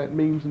things, that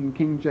means in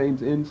King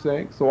James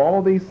insects. So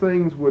all these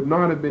things would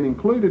not have been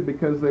included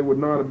because they would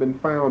not have been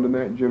found in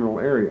that general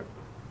area.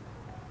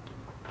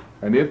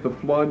 And if the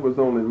flood was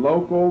only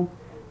local,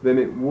 then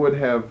it would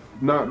have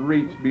not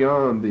reached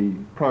beyond the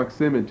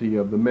proximity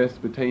of the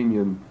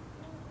Mesopotamian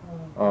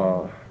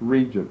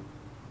region.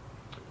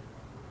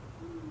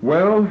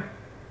 Well,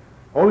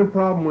 only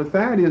problem with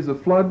that is the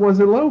flood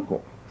wasn't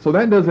local. So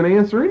that doesn't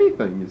answer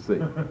anything, you see.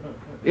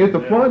 If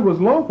the flood was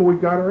local, we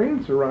got our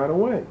answer right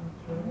away.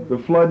 The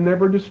flood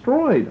never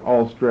destroyed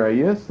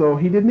Australia, so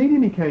he didn't need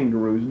any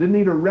kangaroos, didn't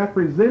need a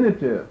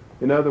representative,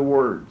 in other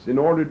words, in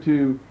order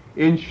to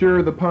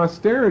ensure the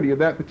posterity of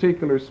that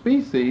particular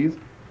species,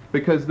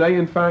 because they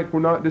in fact were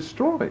not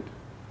destroyed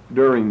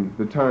during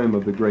the time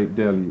of the Great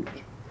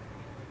Deluge.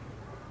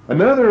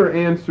 Another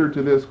answer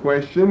to this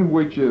question,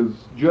 which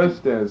is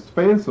just as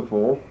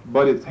fanciful,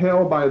 but it's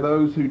held by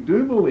those who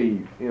do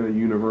believe in a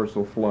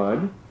universal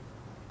flood,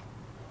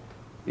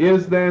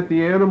 is that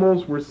the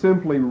animals were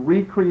simply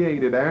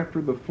recreated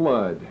after the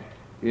flood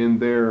in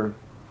their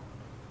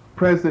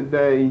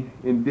present-day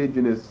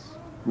indigenous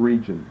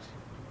regions.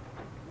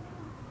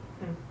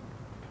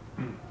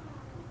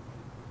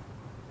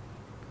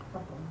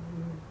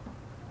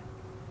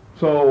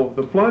 So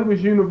the flood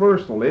was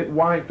universal. It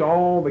wiped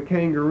all the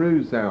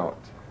kangaroos out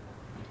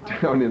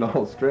down in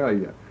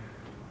Australia.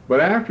 But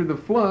after the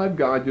flood,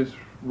 God just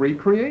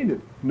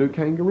recreated new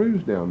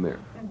kangaroos down there.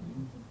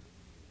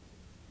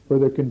 For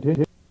the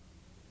continue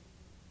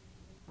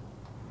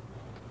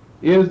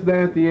is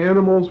that the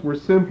animals were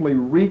simply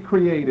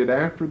recreated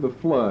after the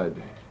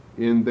flood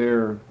in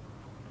their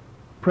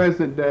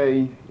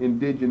present-day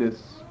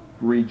indigenous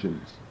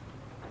regions.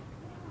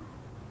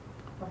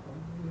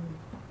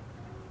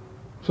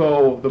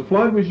 So the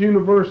flood was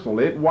universal.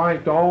 It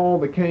wiped all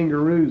the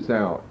kangaroos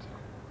out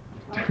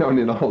down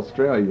in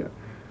Australia.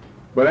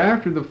 But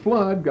after the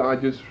flood,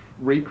 God just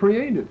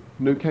recreated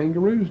new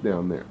kangaroos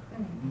down there.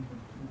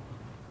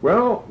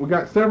 Well, we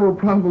got several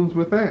problems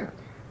with that.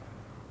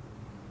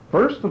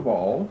 First of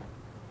all,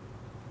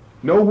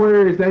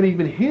 nowhere is that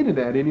even hinted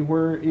at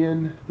anywhere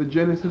in the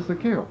Genesis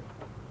account.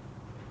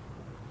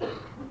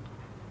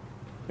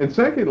 And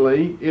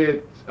secondly,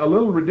 it's a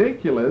little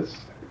ridiculous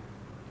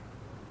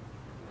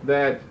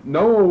that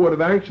Noah would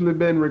have actually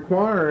been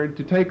required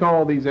to take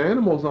all these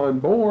animals on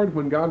board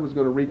when God was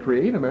going to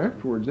recreate them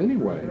afterwards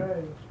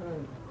anyway.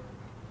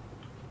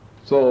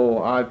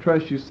 So I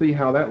trust you see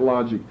how that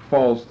logic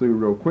falls through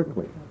real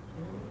quickly.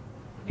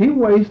 He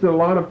wasted a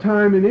lot of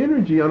time and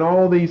energy on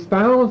all these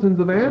thousands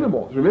of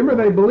animals. Remember,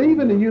 they believe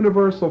in a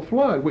universal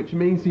flood, which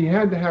means he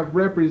had to have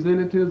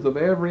representatives of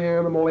every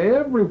animal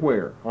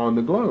everywhere on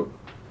the globe.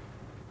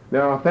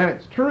 Now, if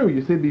that's true,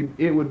 you see,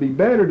 it would be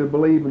better to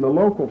believe in the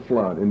local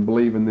flood and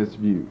believe in this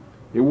view.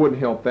 It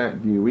wouldn't help that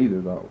view either,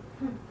 though.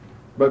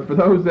 But for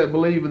those that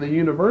believe in the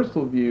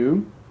universal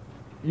view,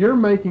 you're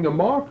making a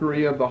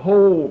mockery of the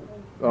whole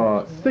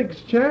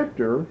 6th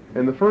chapter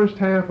and the first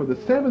half of the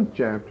 7th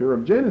chapter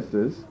of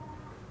Genesis,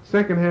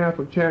 second half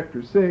of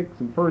chapter 6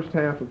 and first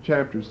half of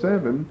chapter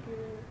 7,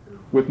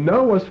 with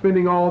Noah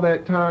spending all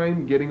that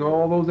time getting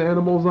all those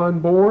animals on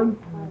board.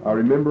 I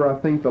remember, I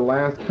think, the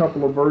last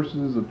couple of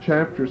verses of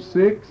chapter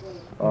 6,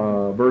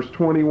 verse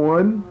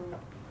 21.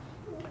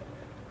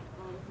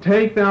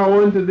 Take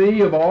thou unto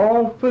thee of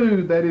all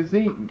food that is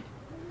eaten,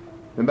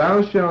 and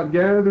thou shalt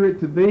gather it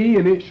to thee,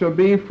 and it shall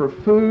be for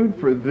food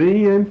for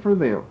thee and for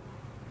them.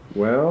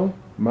 Well,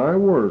 my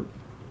word.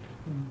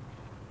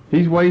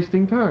 He's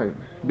wasting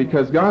time,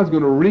 because God's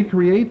going to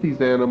recreate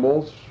these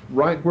animals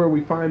right where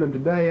we find them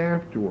today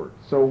afterwards.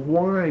 So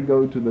why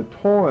go to the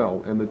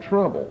toil and the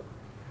trouble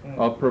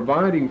of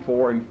providing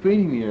for and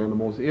feeding the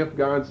animals if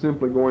God's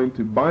simply going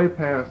to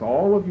bypass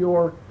all of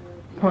your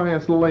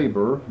pious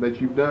labor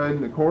that you've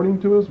done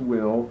according to his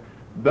will?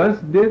 Thus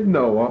did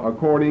Noah,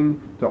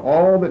 according to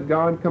all that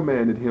God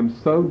commanded him,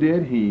 so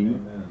did he.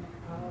 Amen.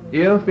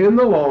 If in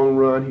the long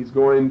run he's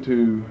going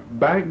to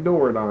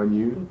backdoor it on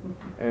you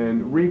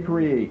and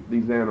recreate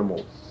these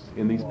animals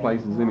in these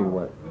places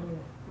anyway.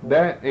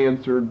 That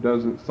answer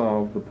doesn't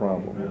solve the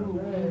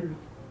problem.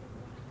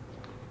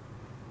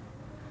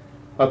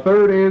 A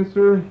third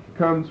answer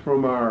comes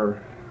from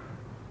our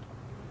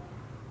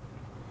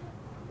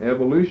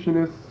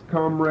evolutionist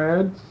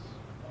comrades.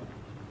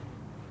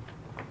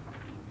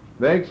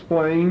 They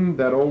explain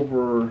that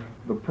over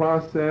the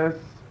process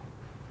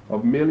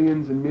of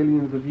millions and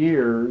millions of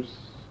years,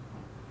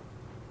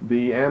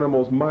 the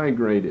animals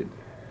migrated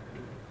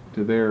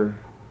to their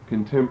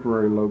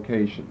contemporary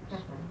locations.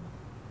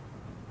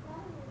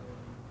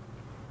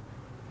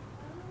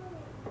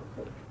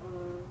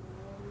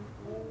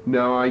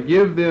 Now, I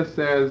give this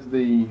as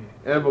the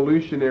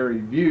evolutionary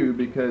view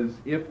because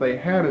if they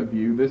had a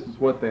view, this is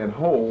what they'd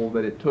hold,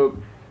 that it took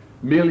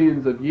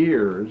millions of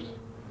years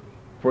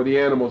for the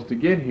animals to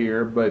get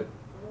here. But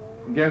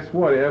guess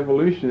what?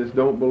 Evolutionists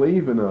don't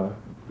believe in a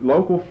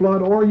local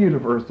flood or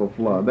universal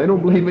flood. They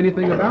don't believe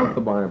anything about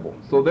the Bible.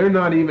 So they're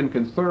not even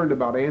concerned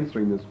about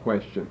answering this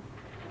question.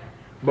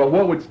 But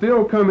what would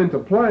still come into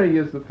play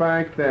is the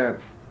fact that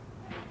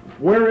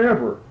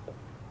wherever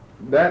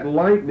that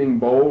lightning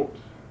bolt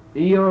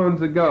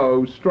eons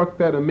ago struck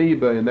that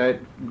amoeba in that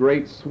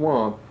great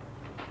swamp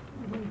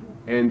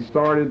and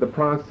started the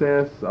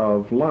process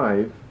of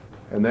life,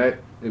 and that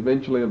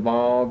eventually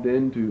evolved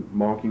into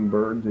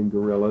mockingbirds and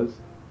gorillas,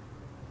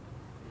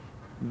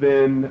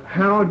 then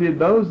how did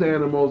those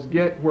animals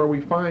get where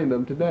we find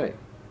them today?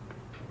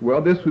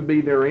 Well, this would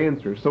be their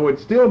answer. So it'd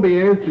still be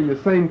answering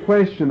the same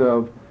question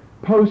of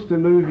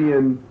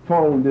post-Diluvian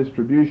faunal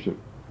distribution.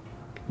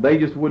 They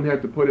just wouldn't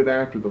have to put it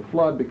after the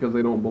flood because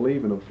they don't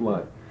believe in a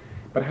flood.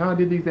 But how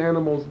did these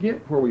animals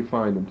get where we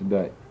find them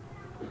today?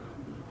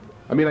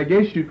 I mean, I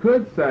guess you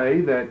could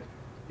say that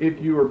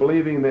if you were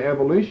believing the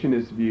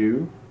evolutionist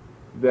view,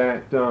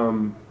 that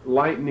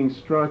lightning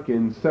struck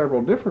in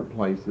several different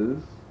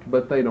places,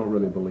 but they don't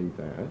really believe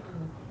that.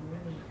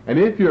 And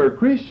if you're a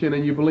Christian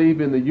and you believe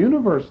in the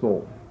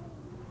universal,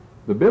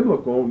 the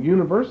biblical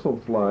universal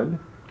flood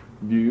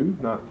view,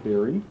 not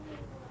theory,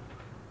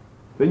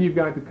 then you've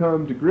got to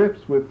come to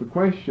grips with the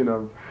question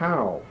of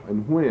how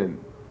and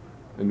when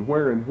and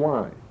where and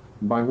why,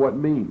 and by what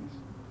means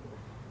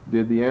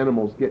did the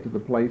animals get to the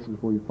places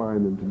where we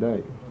find them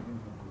today.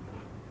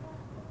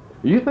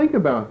 You think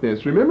about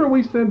this. Remember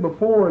we said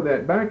before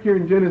that back here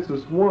in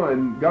Genesis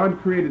 1, God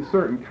created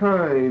certain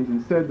kinds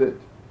and said that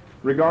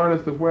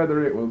regardless of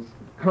whether it was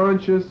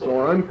conscious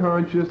or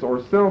unconscious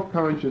or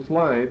self-conscious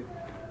life,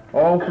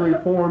 all three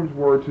forms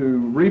were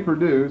to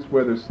reproduce,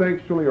 whether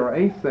sexually or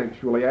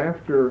asexually,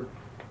 after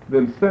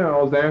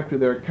themselves, after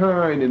their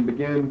kind, and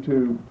begin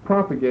to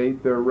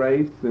propagate their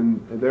race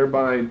and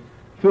thereby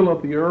fill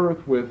up the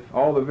earth with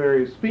all the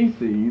various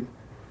species.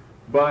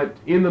 But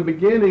in the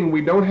beginning,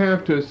 we don't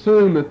have to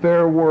assume that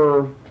there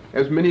were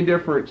as many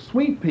different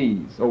sweet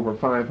peas, over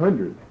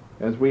 500,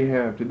 as we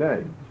have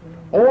today,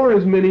 or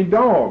as many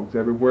dogs,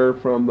 everywhere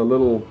from the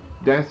little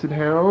Dasset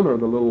Hound or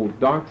the little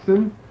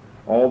Dachshund,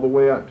 all the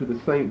way up to the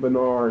St.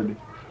 Bernard,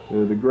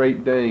 the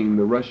Great Dane,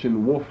 the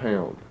Russian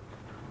Wolfhound.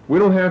 We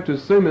don't have to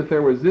assume that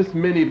there was this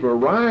many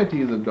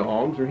varieties of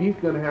dogs, or he's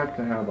going to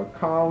have a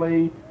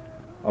collie,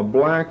 a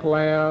black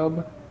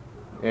lab,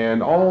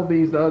 and all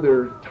these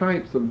other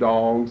types of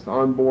dogs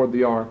on board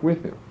the ark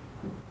with him.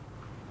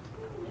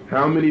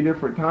 How many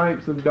different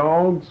types of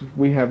dogs?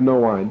 We have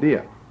no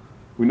idea.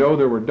 We know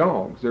there were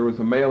dogs. There was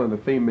a male and a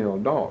female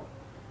dog.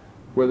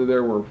 Whether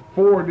there were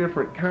 4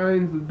 different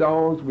kinds of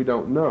dogs, we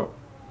don't know.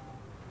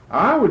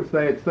 I would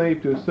say it's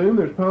safe to assume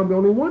there's probably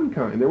only one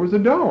kind. There was a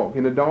dog,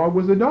 and a dog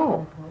was a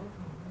dog.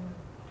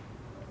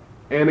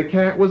 And a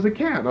cat was a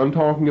cat. I'm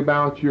talking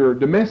about your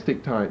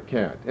domestic type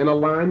cat. And a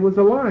lion was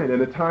a lion,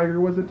 and a tiger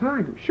was a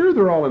tiger. Sure,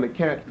 they're all in a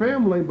cat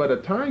family, but a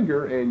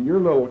tiger and your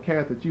little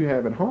cat that you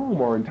have at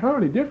home are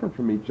entirely different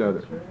from each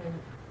other.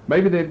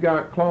 Maybe they've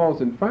got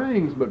claws and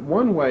fangs, but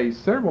one weighs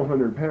several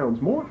hundred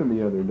pounds more than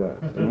the other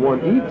does. And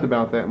one eats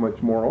about that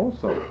much more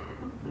also.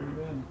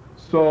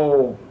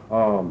 So,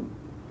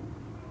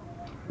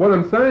 what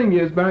I'm saying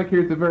is, back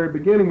here at the very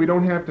beginning, we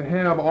don't have to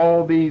have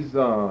all these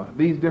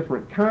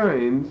different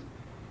kinds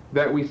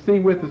that we see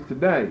with us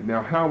today.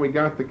 Now, how we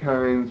got the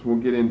kinds, we'll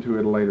get into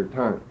at a later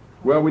time.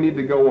 Well, we need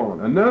to go on.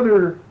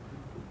 Another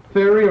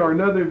theory or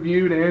another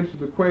view to answer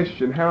the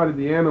question, how did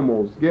the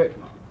animals get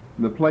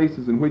in the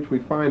places in which we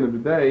find them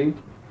today,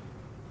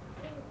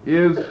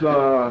 is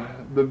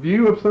the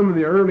view of some of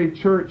the early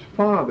church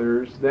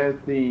fathers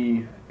that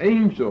the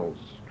angels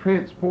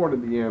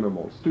transported the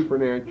animals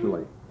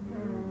supernaturally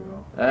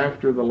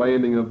after the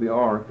landing of the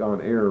ark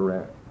on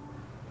Ararat.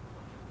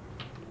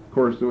 Of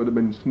course, it would have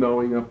been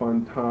snowing up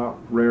on top,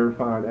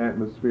 rarefied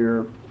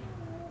atmosphere.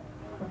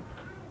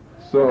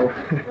 So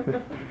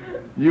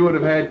you would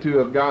have had to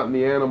have gotten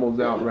the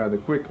animals out rather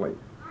quickly.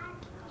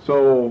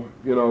 So,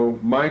 you know,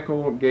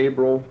 Michael,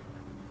 Gabriel,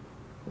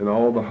 and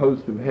all the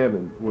host of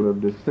heaven would have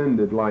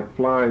descended like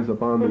flies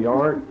upon the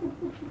ark,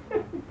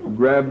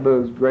 grabbed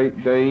those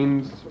Great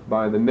Danes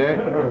by the neck,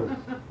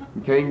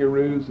 and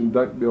kangaroos and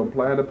duck-billed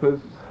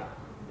platypus,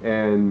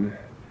 and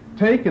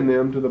taken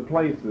them to the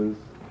places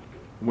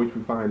in which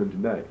we find them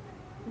today.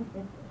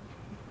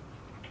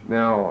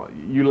 Now,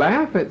 you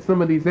laugh at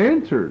some of these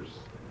answers,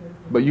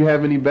 but you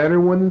have any better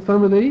one than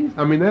some of these?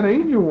 I mean, that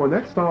angel one,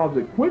 that solves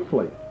it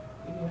quickly.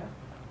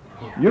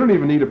 You don't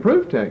even need a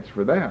proof text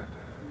for that.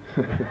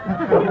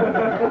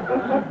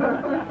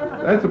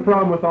 That's the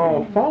problem with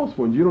all false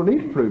ones. You don't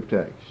need a proof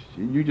text.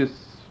 You just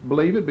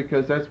believe it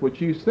because that's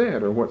what you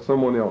said or what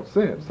someone else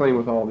said. Same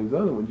with all these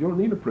other ones. You don't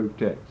need a proof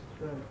text.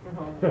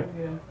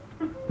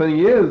 Thing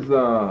is,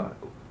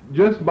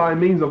 just by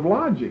means of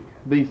logic,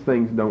 these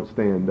things don't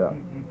stand up.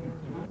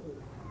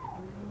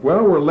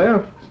 Well, we're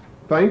left,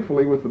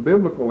 thankfully, with the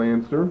biblical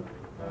answer.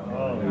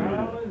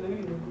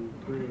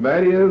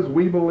 That is,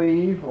 we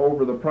believe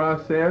over the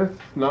process,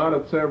 not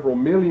of several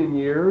million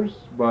years,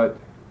 but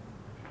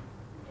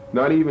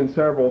not even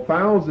several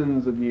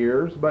thousands of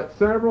years, but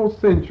several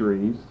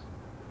centuries,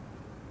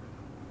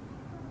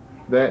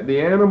 that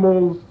the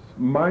animals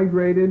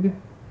migrated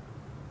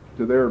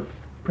to their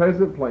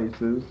present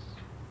places,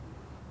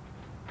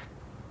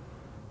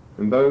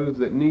 and those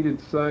that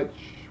needed such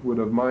would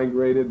have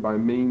migrated by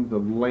means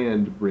of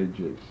land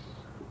bridges.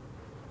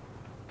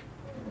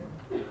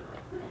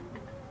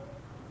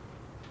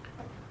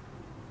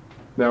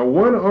 Now,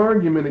 one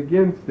argument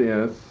against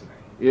this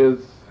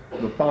is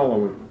the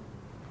following.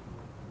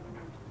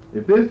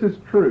 If this is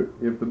true,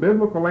 if the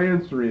biblical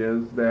answer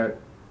is that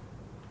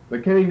the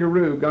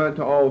kangaroo got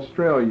to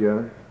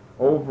Australia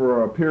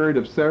over a period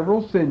of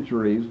several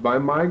centuries by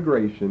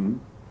migration,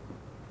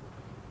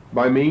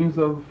 by means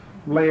of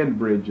land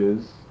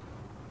bridges,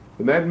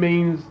 then that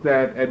means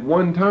that at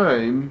one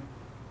time,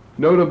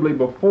 notably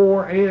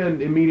before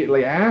and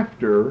immediately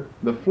after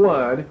the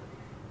flood,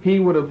 he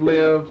would have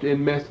lived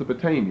in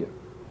Mesopotamia.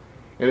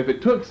 And if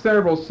it took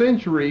several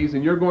centuries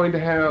and you're going to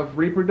have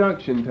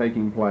reproduction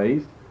taking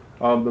place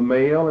of the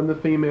male and the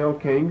female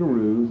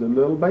kangaroos and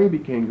little baby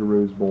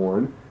kangaroos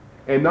born,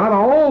 and not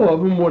all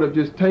of them would have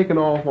just taken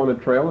off on a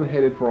trail and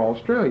headed for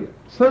Australia.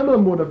 Some of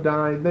them would have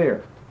died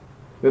there.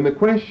 Then the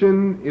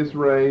question is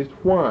raised,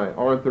 why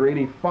aren't there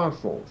any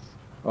fossils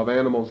of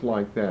animals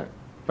like that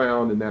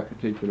found in that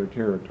particular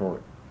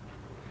territory?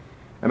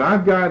 And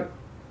I've got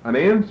an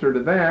answer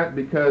to that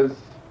because,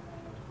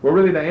 well,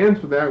 really to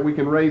answer that, we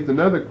can raise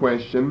another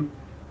question.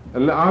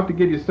 And I'll have to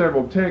give you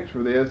several texts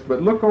for this,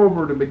 but look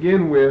over to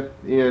begin with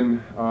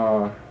in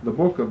the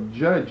book of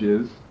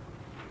Judges,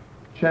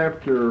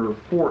 chapter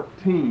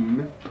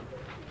 14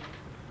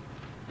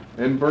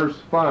 and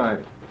verse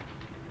 5.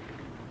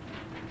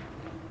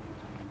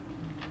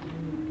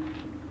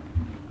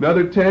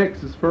 Another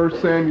text is 1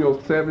 Samuel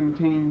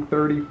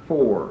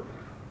 17:34.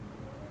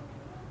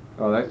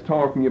 That's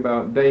talking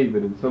about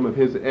David and some of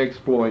his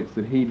exploits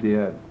that he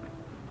did.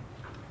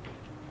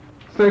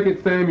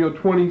 2 Samuel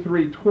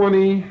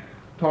 23:20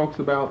 talks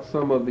about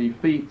some of the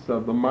feats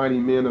of the mighty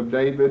men of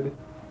David.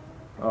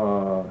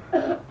 1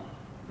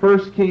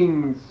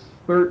 Kings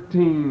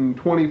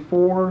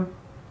 13:24.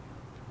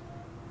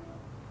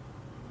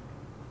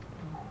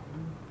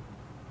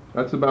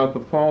 That's about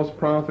the false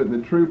prophet and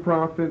the true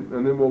prophet,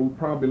 and then we'll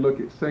probably look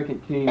at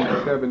 2 Kings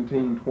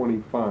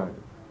 17:25.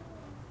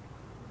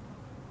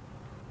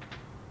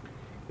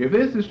 If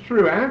this is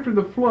true, after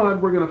the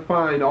flood, we're going to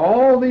find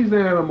all these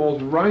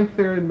animals right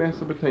there in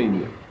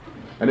Mesopotamia.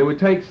 And it would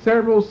take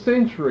several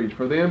centuries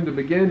for them to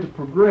begin to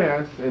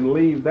progress and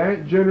leave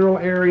that general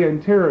area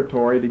and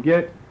territory to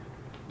get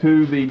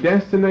to the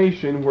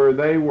destination where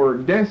they were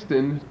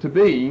destined to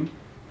be.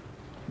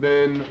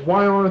 Then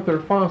why aren't there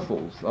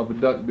fossils of a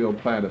duck-billed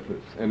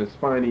platypus and a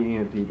spiny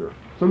anteater?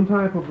 Some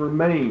type of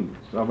remains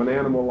of an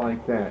animal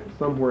like that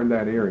somewhere in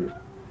that area.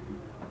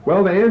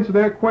 Well, to answer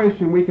that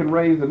question, we can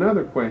raise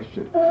another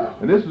question.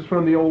 And this is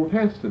from the Old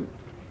Testament.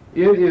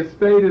 It is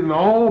stated in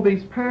all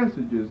these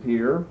passages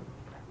here,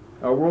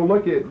 we'll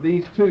look at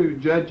these two,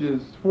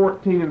 Judges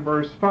 14 and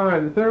verse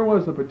 5, that there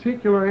was a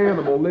particular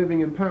animal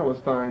living in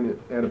Palestine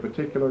at a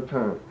particular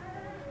time.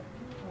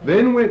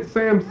 Then went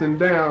Samson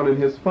down and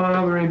his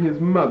father and his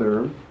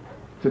mother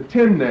to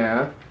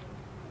Timnath,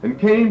 and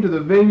came to the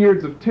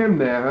vineyards of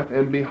Timnath,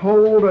 and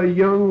behold, a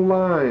young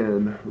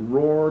lion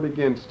roared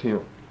against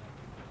him.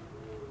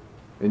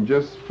 And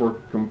just for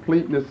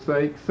completeness'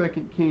 sake,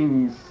 2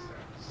 Kings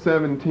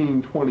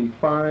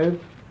 17:25.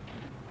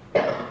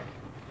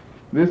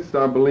 This,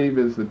 I believe,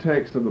 is the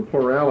text of the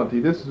plurality.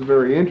 This is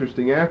very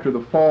interesting. After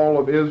the fall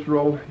of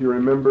Israel, you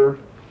remember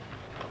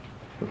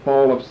the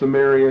fall of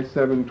Samaria,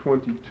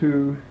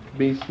 722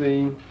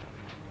 BC.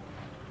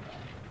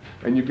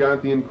 And you've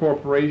got the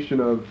incorporation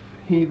of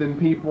heathen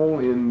people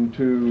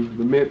into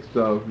the midst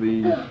of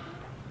the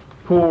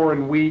poor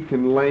and weak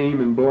and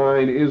lame and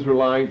blind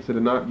Israelites that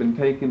had not been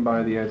taken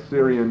by the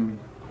Assyrian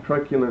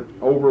truculent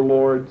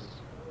overlords.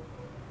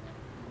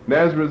 And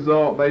as a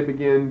result, they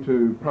begin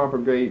to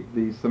propagate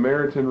the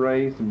Samaritan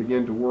race and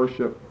begin to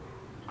worship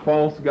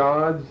false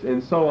gods.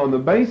 And so on the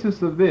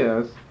basis of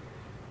this,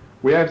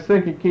 we have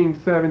 2 Kings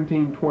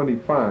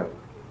 17:25.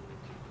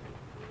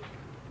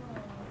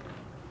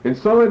 And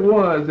so it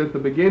was at the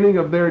beginning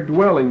of their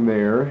dwelling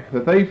there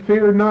that they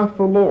feared not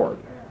the Lord.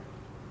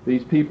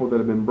 These people that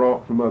have been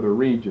brought from other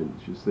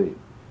regions, you see,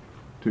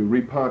 to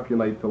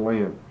repopulate the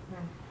land.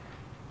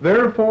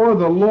 Therefore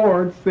the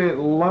Lord sent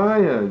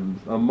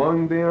lions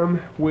among them,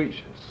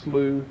 which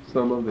slew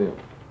some of them.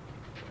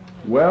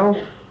 Well,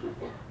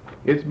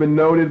 it's been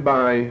noted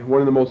by one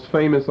of the most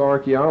famous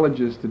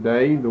archaeologists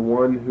today, the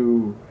one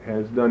who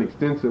has done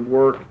extensive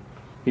work.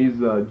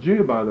 He's a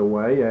Jew, by the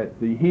way, at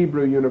the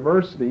Hebrew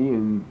University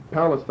in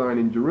Palestine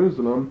in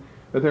Jerusalem,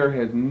 that there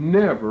has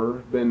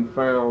never been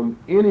found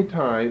any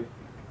type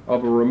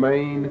of a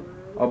remain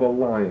of a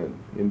lion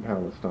in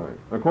Palestine.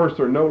 Of course,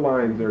 there are no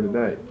lions there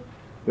today.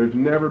 There's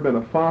never been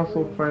a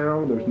fossil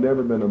found. There's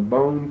never been a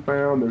bone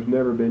found. There's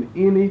never been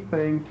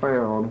anything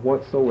found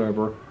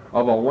whatsoever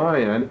of a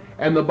lion.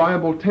 And the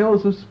Bible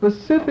tells us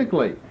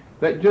specifically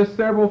that just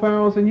several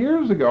thousand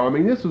years ago, I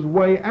mean, this is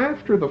way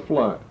after the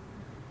flood,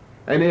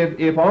 And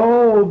if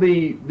all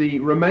the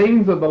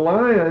remains of the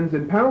lions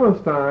in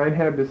Palestine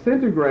have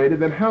disintegrated,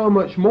 then how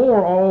much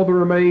more all the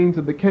remains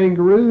of the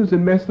kangaroos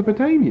in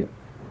Mesopotamia?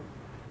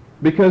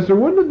 Because there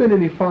wouldn't have been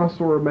any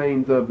fossil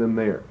remains of them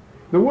there.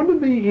 There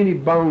wouldn't be any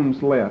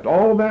bones left.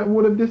 All of that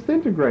would have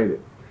disintegrated.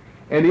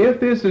 And if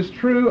this is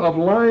true of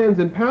lions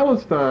in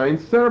Palestine,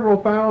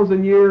 several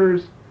thousand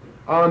years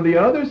on the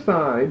other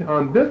side,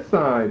 on this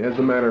side, as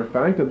a matter of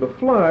fact, of the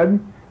flood,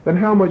 then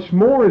how much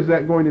more is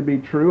that going to be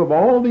true of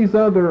all these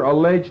other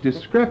alleged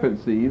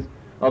discrepancies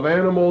of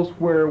animals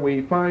where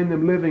we find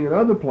them living in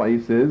other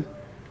places,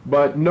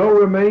 but no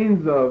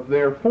remains of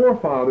their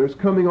forefathers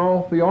coming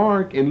off the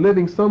ark and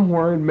living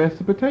somewhere in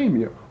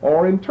Mesopotamia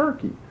or in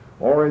Turkey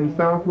or in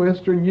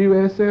southwestern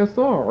USSR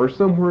or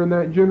somewhere in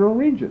that general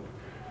region.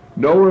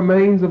 No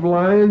remains of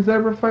lions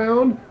ever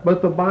found,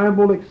 but the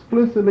Bible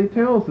explicitly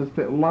tells us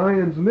that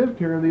lions lived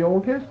here in the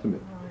Old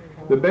Testament.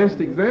 The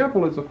best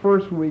example is the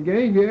first one we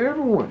gave you.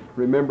 Everyone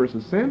remembers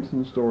the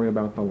Samson story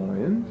about the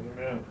lions.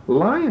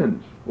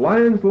 Amen.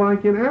 Lions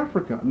like in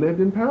Africa, lived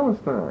in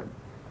Palestine.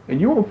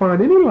 And you won't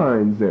find any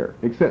lions there,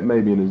 except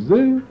maybe in a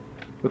zoo,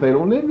 but they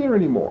don't live there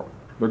anymore.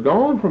 They're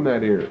gone from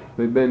that area.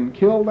 They've been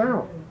killed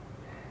out.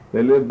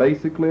 They live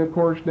basically, of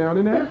course, down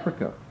in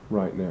Africa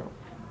right now.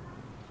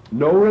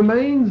 No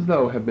remains,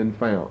 though, have been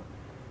found.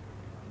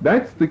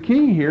 That's the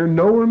key here.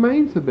 No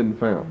remains have been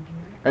found.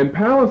 And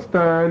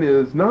Palestine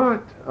is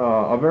not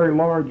a very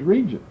large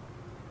region.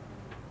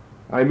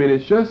 I mean,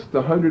 it's just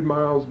 100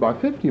 miles by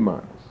 50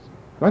 miles.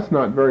 That's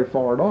not very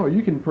far at all.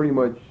 You can pretty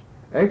much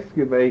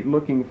excavate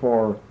looking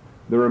for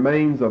the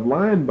remains of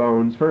lion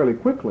bones fairly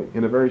quickly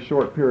in a very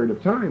short period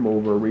of time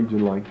over a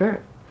region like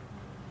that.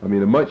 I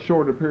mean, a much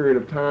shorter period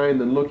of time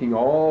than looking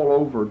all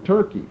over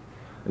Turkey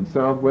and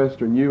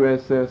southwestern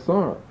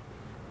USSR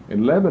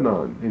and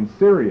Lebanon and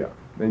Syria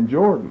and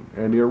Jordan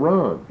and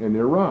Iran and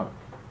Iraq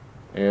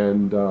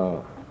and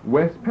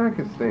West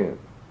Pakistan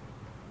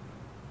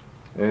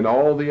and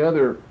all the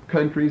other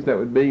countries that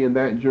would be in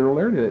that general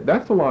area.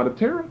 That's a lot of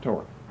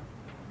territory.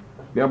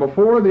 Now,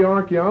 before the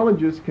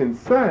archaeologists can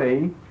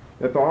say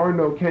that there are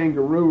no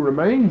kangaroo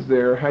remains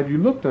there, have you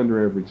looked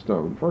under every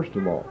stone, first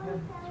of all?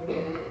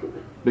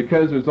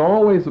 Because there's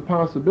always a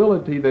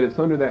possibility that it's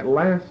under that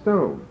last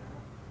stone,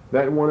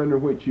 that one under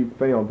which you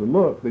failed to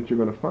look, that you're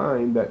going to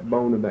find that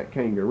bone of that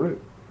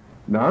kangaroo.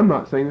 Now, I'm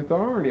not saying that there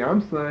are any.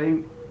 I'm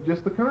saying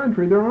just the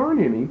contrary. There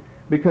aren't any,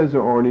 because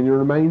there aren't any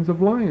remains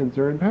of lions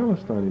there in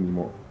Palestine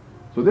anymore.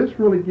 So this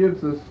really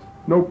gives us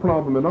no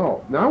problem at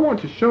all. Now, I want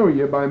to show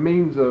you by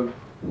means of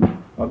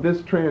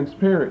this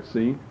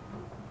transparency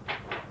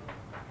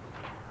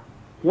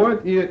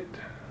what it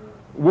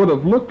would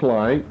have looked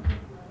like,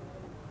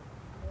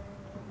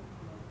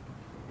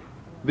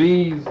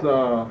 these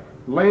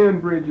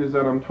land bridges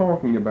that I'm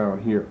talking about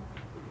here.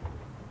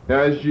 Now,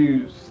 as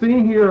you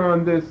see here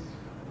on this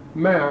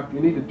map, you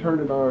need to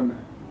turn it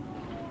on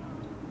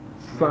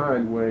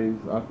sideways,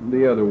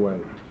 the other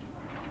way.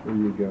 There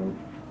you go.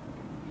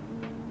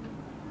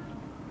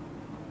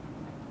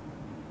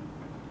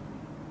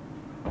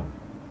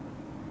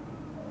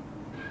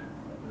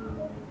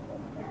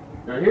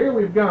 Now here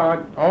we've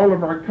got all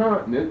of our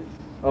continents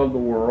of the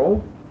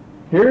world.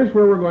 Here's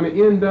where we're going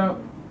to end up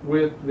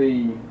with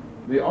the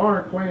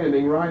ark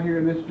landing right here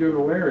in this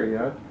general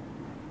area.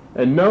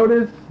 And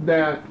notice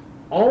that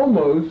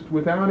almost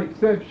without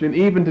exception,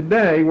 even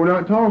today, we're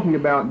not talking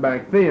about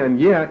back then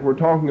yet, we're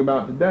talking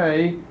about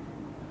today,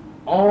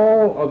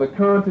 all of the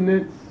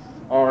continents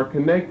are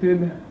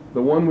connected,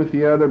 the one with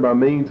the other, by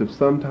means of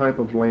some type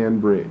of land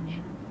bridge.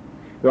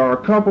 There are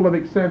a couple of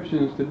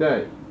exceptions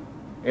today,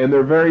 and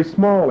they're very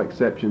small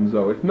exceptions,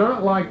 though. It's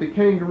not like the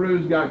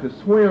kangaroos got to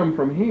swim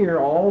from here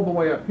all the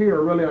way up here,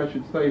 or really I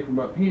should say from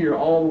up here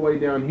all the way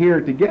down here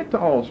to get to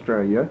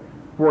Australia,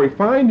 where we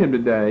find him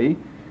today,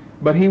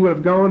 but he would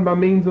have gone by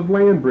means of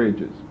land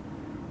bridges.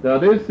 Now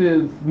this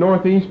is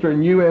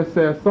northeastern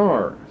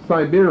USSR,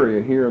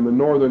 Siberia here in the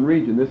northern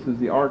region. This is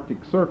the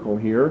Arctic Circle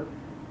here.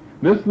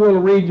 This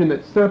little region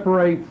that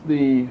separates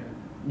the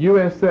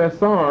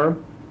USSR,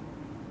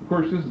 of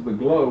course this is the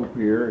globe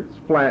here, it's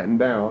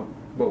flattened out,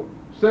 but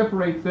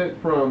separates it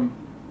from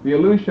the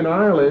Aleutian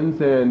Islands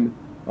and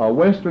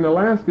western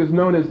Alaska is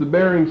known as the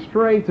Bering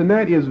Straits, and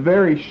that is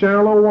very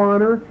shallow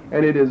water,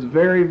 and it is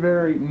very,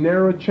 very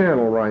narrow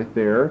channel right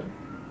there.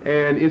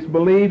 And it's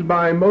believed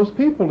by most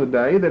people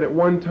today that at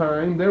one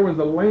time there was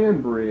a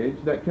land bridge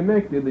that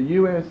connected the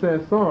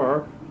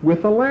USSR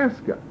with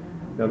Alaska.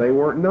 Now they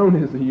weren't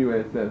known as the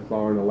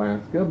USSR in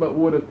Alaska, but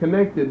would have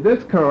connected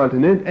this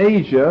continent,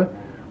 Asia,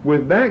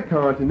 with that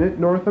continent,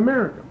 North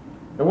America.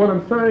 And what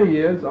I'm saying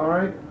is, all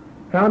right,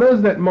 how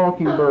does that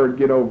mockingbird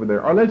get over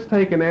there? Or let's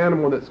take an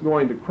animal that's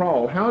going to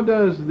crawl. How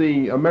does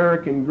the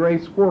American gray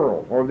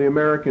squirrel or the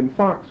American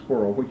fox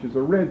squirrel, which is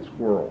a red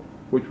squirrel,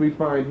 which we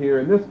find here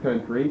in this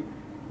country,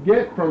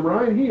 get from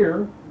right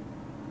here?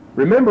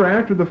 Remember,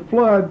 after the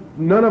flood,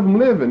 none of them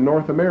live in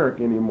North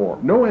America anymore.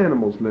 No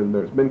animals live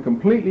there. It's been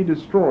completely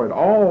destroyed.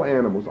 All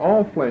animals,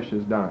 all flesh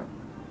has died.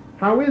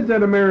 How is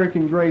that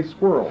American gray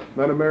squirrel,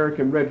 that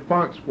American red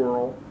fox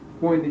squirrel,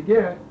 going to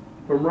get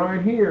from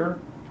right here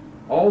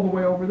all the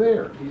way over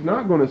there. He's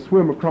not going to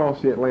swim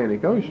across the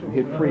Atlantic Ocean.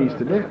 He'd freeze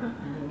to death.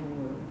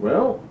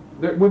 Well,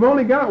 we've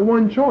only got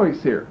one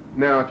choice here.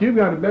 Now, if you've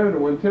got a better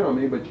one, tell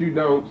me, but you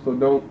don't, so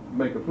don't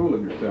make a fool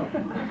of yourself.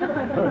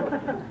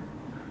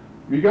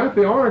 You got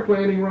the ark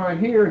landing right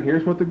here, and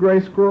here's what the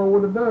gray squirrel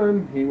would have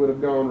done. He would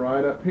have gone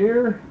right up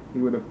here. He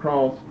would have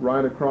crossed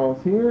right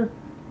across here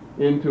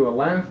into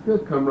Alaska,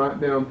 come right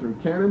down through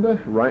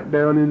Canada, right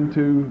down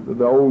into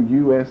the old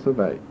U.S. of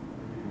A.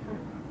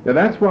 Now,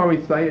 that's why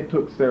we say it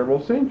took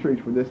several centuries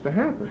for this to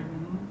happen.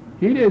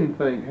 He didn't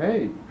think,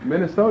 hey,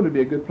 Minnesota would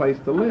be a good place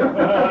to live.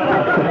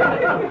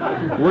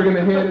 We're going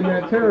to head in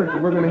that territory.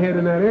 We're going to head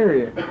in that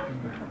area.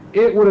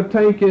 It would have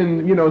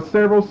taken,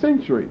 several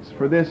centuries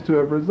for this to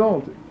have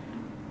resulted.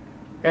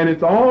 And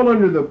it's all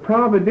under the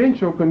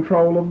providential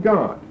control of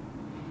God.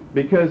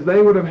 Because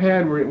they would have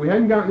had, we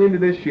hadn't gotten into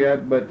this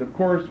yet, but of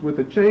course with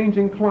the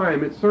changing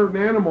climate,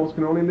 certain animals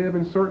can only live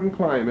in certain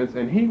climates,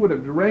 and he would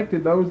have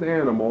directed those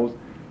animals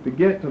to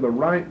get to the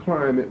right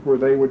climate where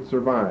they would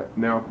survive.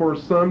 Now, of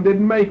course, some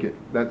didn't make it.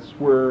 That's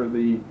where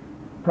the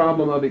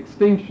problem of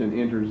extinction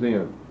enters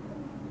in.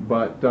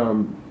 But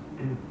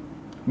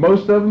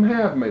most of them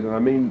have made it. I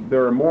mean,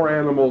 there are more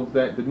animals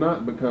that did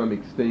not become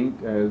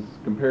extinct as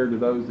compared to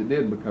those that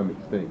did become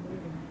extinct.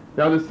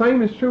 Now, the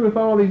same is true with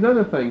all these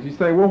other things. You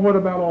say, well, what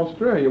about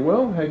Australia?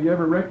 Well, have you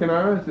ever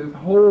recognized this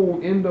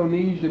whole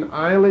Indonesian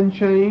island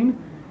chain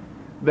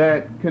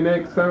that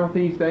connects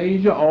Southeast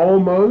Asia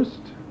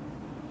almost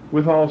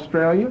with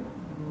Australia?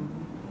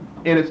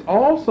 And it's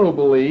also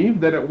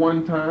believed that at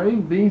one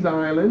time these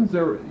islands,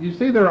 there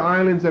are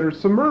islands that are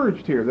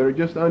submerged here, that are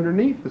just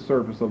underneath the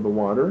surface of the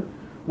water,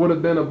 would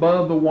have been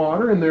above the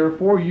water, and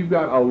therefore you've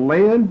got a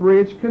land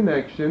bridge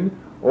connection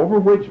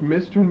over which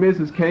Mr. and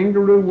Mrs.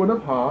 Kangaroo would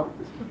have hopped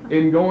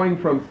in going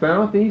from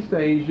Southeast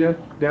Asia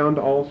down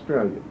to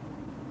Australia.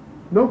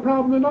 No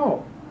problem at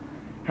all.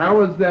 How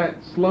is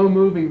that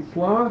slow-moving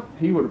sloth?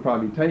 He would have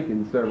probably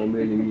taken several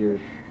million years.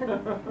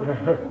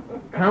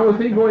 How is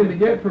he going to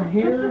get from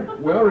here?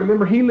 Well,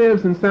 remember, he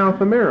lives in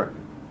South America.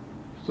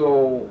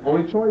 So,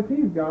 only choice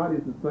he's got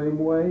is the same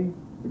way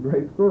the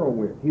gray squirrel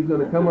went. He's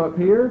going to come up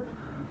here,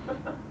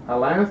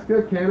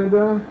 Alaska,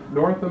 Canada,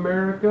 North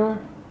America,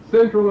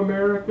 Central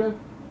America,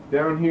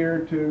 down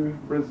here to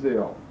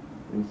Brazil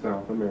in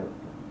South America.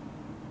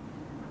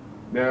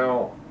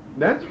 Now,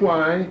 that's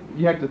why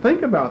you have to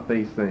think about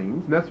these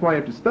things, and that's why you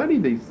have to study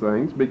these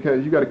things,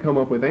 because you've got to come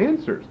up with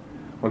answers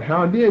on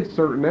how did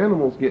certain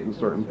animals get in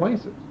certain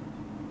places.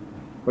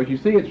 But you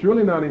see, it's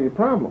really not any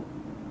problem.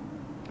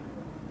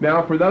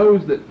 Now, for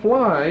those that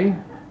fly,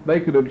 they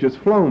could have just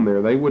flown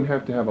there. They wouldn't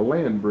have to have a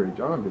land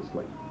bridge,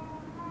 obviously.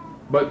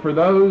 But for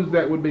those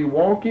that would be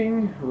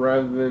walking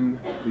rather than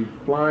the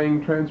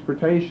flying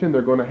transportation,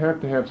 they're going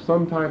to have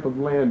some type of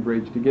land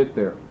bridge to get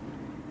there.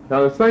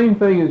 Now, the same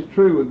thing is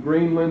true with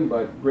Greenland,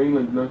 but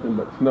Greenland's nothing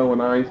but snow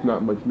and ice,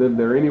 not much lived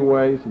there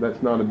anyway, so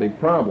that's not a big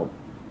problem.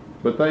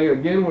 But they,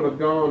 again, would have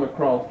gone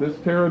across this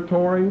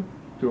territory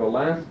to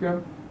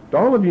Alaska. Do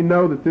all of you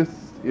know that this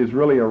is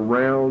really a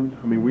round?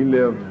 I mean, we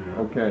live,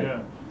 okay.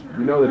 Yeah.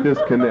 You know that this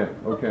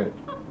connects, okay.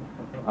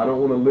 I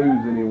don't want to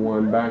lose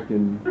anyone back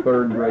in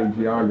third grade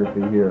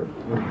geography here.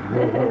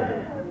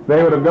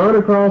 They would have gone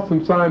across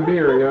from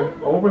Siberia,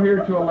 over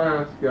here to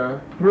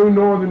Alaska, through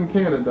northern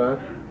Canada,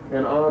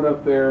 and on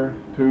up there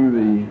to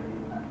the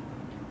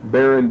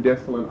barren,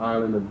 desolate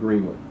island of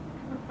Greenland.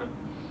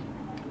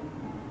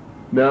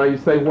 Now you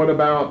say, what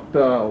about,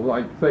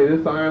 like, say,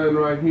 this island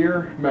right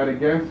here,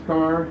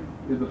 Madagascar,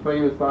 is a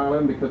famous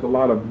island because a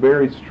lot of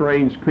very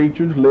strange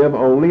creatures live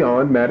only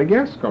on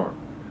Madagascar.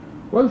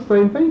 Well, the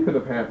same thing could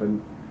have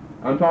happened.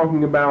 I'm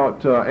talking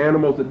about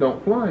animals that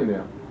don't fly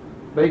now.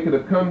 They could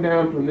have come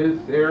down from this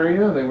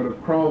area. They would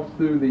have crossed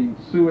through the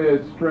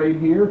Suez Strait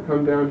here,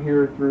 come down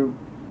here through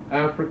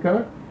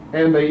Africa,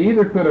 and they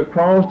either could have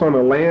crossed on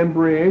a land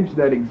bridge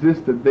that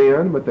existed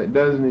then, but that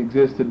doesn't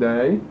exist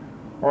today,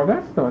 or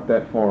that's not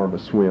that far of a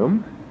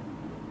swim.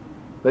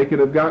 They could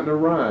have gotten a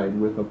ride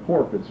with a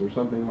porpoise or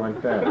something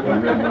like that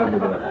and ridden over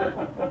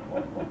there.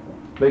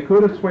 They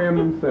could have swam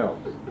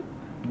themselves.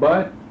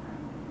 But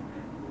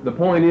the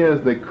point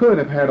is, they could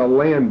have had a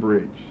land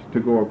bridge to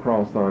go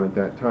across on at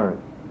that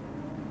time.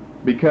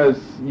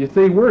 Because, you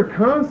see, we're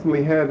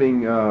constantly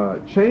having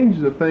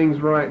changes of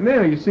things right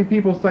now. You see,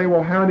 people say,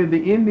 well, how did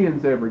the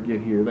Indians ever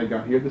get here? They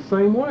got here the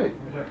same way.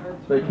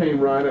 They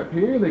came right up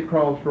here, they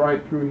crossed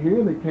right through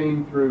here, they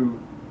came through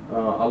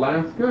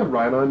Alaska,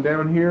 right on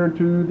down here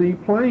to the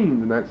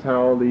plains, and that's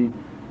how the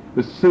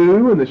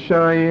Sioux and the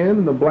Cheyenne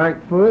and the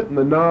Blackfoot and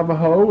the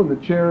Navajo and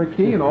the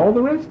Cherokee and all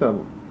the rest of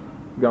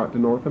them got to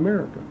North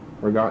America,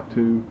 or got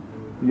to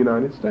the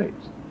United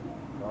States.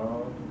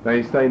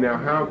 They say, now,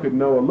 how could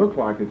Noah look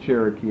like a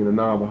Cherokee and a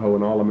Navajo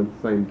and all of them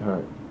at the same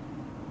time?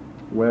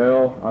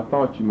 Well, I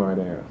thought you might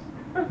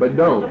ask. But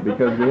don't,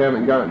 because we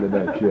haven't gotten to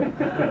that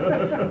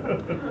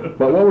yet.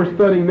 But what we're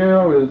studying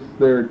now is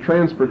their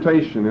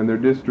transportation and their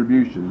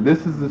distribution.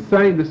 This is the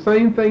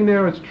same thing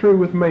now is true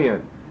with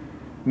man.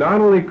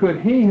 Not only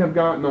could he have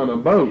gotten on a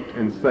boat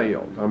and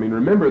sailed, I mean,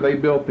 remember they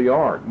built the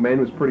ark. Man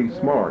was pretty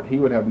smart. He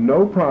would have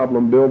no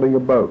problem building a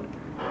boat.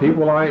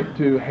 People like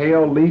to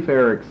hail Leif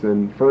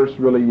Erikson, first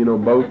really,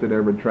 boat that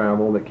ever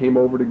traveled, that came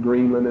over to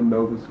Greenland and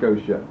Nova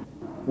Scotia.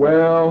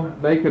 Well,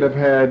 they could have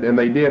had, and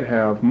they did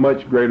have,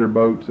 much greater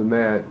boats than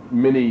that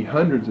many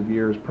hundreds of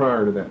years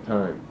prior to that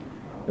time.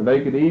 And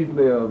they could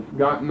easily have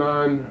gotten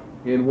on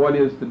in what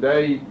is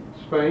today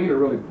Spain, or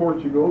really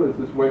Portugal, is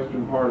this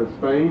western part of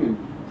Spain, and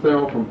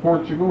sailed from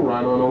Portugal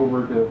right on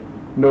over to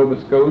Nova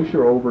Scotia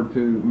or over to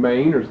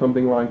Maine or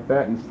something like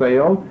that and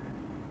sailed.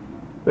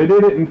 They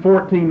did it in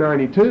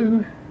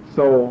 1492,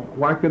 so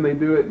why couldn't they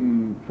do it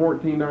in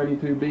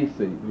 1492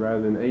 BC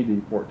rather than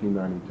AD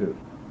 1492?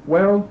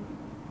 Well,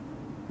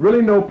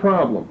 really no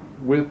problem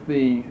with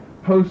the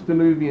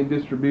post-Diluvian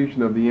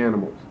distribution of the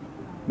animals.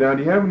 Now,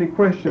 do you have any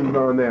questions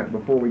on that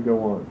before we go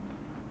on?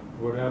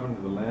 What happened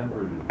to the land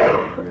bridges by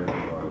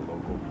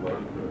local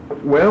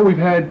floods? Well, we've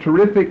had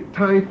terrific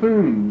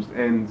typhoons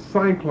and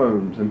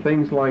cyclones and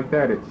things like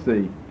that at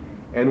sea.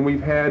 And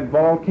we've had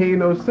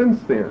volcanoes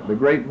since then. The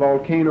great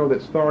volcano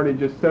that started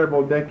just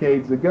several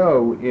decades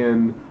ago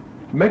in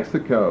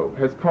Mexico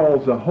has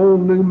caused a whole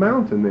new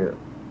mountain there.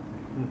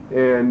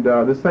 And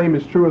the same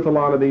is true with a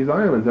lot of these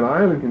islands. An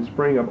island can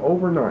spring up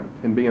overnight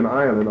and be an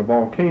island, a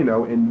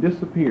volcano, and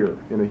disappear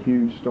in a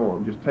huge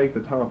storm. Just take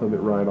the top of it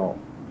right off.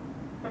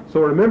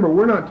 So remember,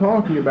 we're not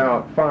talking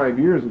about 5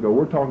 years ago.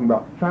 We're talking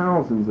about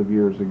thousands of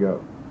years ago,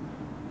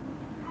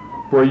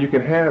 where you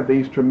can have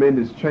these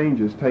tremendous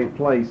changes take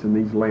place in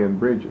these land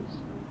bridges.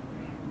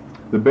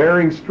 The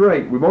Bering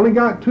Strait, we've only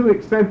got two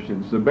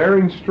exceptions, the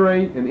Bering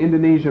Strait and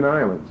Indonesian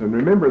islands. And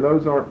remember,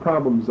 those aren't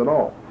problems at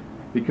all,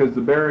 because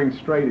the Bering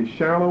Strait is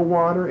shallow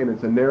water and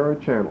it's a narrow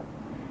channel.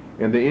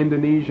 And the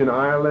Indonesian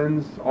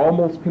islands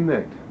almost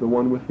connect the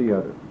one with the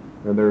other.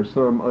 And there's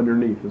some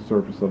underneath the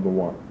surface of the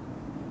water.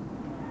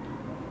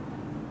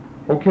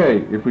 Okay,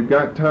 if we've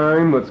got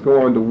time, let's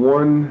go on to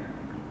one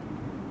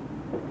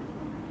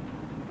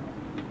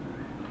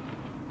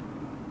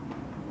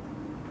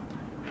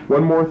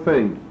more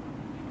thing.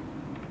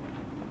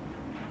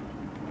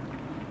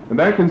 And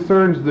that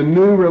concerns the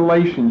new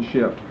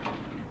relationship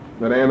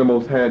that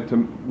animals had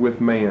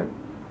with man.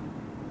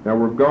 Now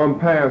we've gone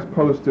past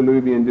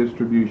post-Diluvian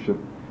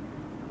distribution.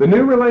 The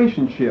new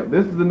relationship,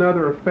 this is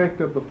another effect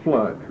of the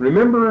flood.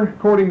 Remember,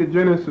 according to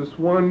Genesis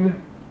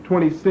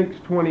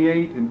 1:26,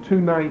 28, and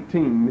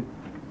 2:19,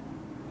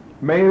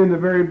 man in the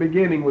very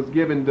beginning was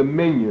given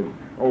dominion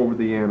over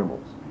the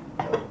animals.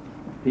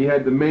 He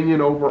had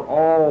dominion over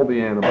all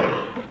the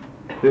animals.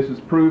 This is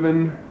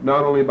proven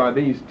not only by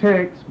these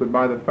texts, but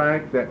by the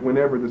fact that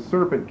whenever the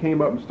serpent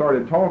came up and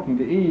started talking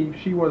to Eve,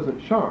 she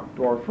wasn't shocked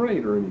or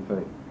afraid or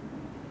anything.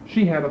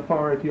 She had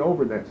authority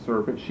over that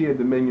serpent. She had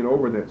dominion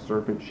over that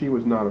serpent. She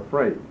was not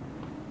afraid.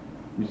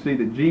 You see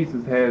that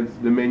Jesus has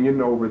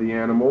dominion over the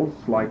animals,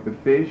 like the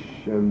fish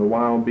and the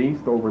wild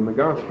beast over in the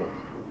Gospels.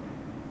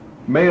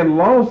 Man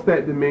lost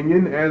that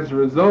dominion as a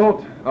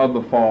result of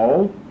the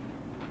fall,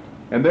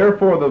 and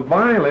therefore the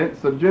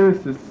violence of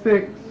Genesis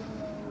 6,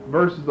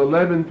 verses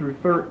 11 through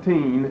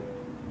 13,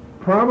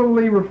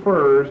 probably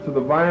refers to the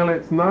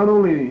violence not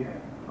only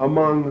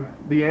among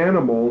the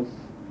animals,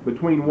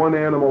 between one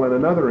animal and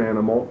another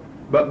animal,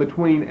 but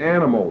between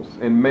animals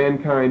and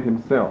mankind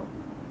himself.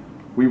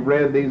 We've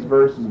read these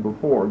verses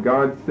before.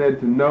 God said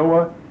to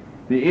Noah,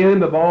 "The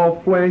end of all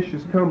flesh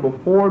has come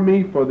before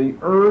me, for the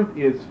earth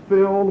is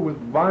filled with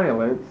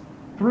violence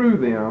through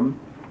them.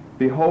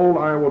 Behold,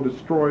 I will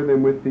destroy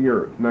them with the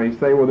earth." Now you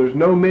say, well, there's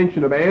no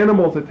mention of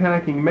animals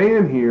attacking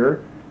man here.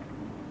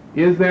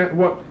 Is that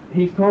what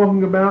he's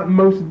talking about?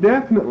 Most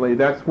definitely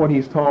that's what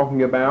he's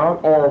talking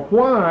about. Or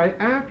why,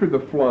 after the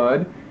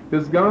flood,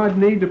 does God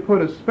need to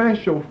put a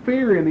special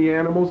fear in the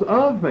animals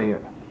of man?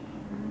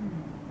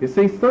 You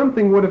see,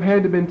 something would have had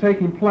to have been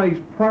taking place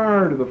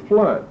prior to the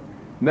flood.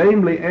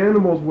 Namely,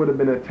 animals would have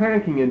been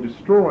attacking and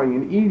destroying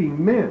and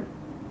eating men.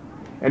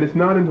 And it's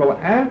not until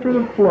after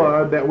the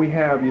flood that we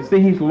have, you see,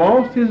 he's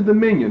lost his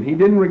dominion. He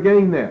didn't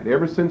regain that.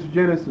 Ever since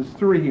Genesis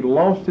 3, he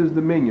lost his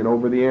dominion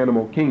over the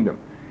animal kingdom.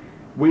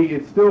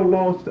 It's still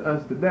lost to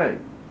us today.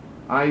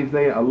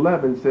 Isaiah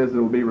 11 says it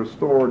will be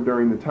restored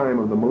during the time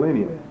of the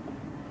millennium.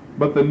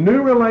 But the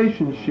new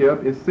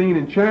relationship is seen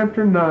in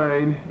chapter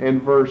 9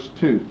 and verse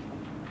 2.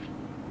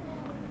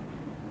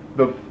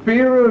 "The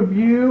fear of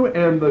you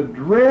and the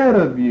dread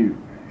of you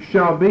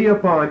shall be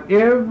upon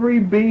every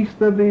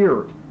beast of the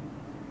earth."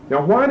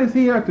 Now why does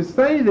he have to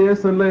say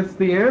this unless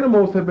the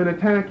animals have been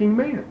attacking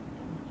man?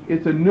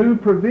 It's a new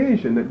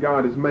provision that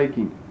God is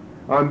making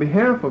on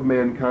behalf of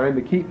mankind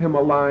to keep him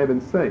alive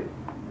and safe.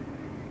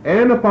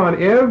 "And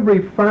upon every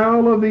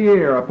fowl of the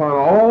air, upon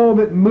all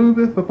that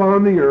moveth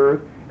upon the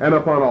earth, and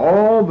upon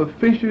all the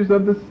fishes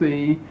of the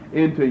sea,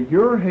 into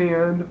your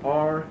hand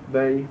are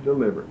they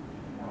delivered."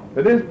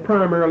 Now this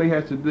primarily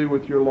has to do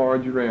with your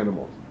larger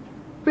animals.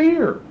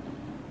 Fear.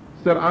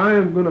 Said, I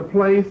am going to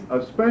place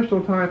a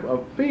special type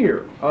of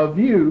fear of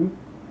you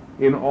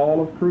in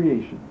all of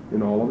creation,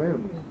 in all of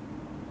animals.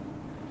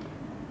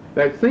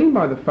 That's seen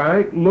by the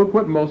fact, look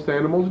what most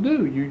animals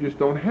do. You just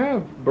don't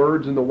have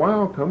birds in the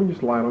wild come and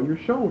just lie on your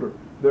shoulder.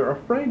 They're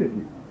afraid of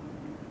you.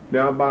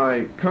 Now,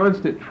 by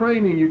constant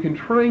training, you can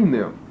train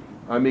them.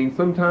 I mean,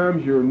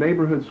 sometimes your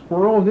neighborhood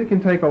squirrels, it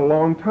can take a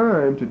long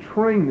time to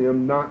train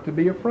them not to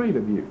be afraid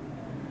of you.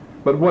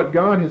 But what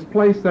God has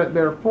placed that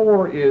there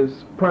for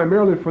is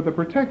primarily for the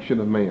protection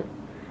of man.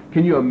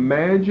 Can you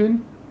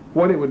imagine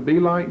what it would be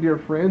like, dear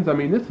friends? I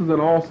mean, this is an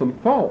awesome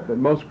thought that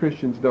most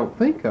Christians don't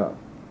think of.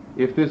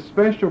 If this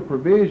special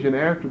provision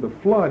after the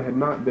flood had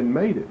not been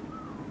made,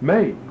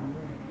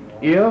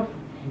 if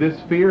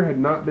this fear had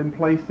not been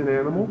placed in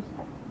animals,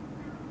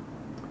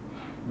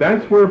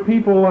 that's where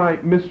people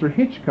like Mr.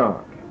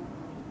 Hitchcock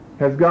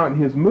has gotten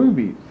his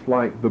movies,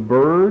 like The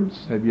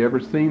Birds. Have you ever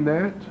seen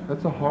that?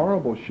 That's a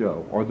horrible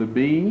show. Or The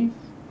Bees.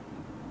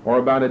 Or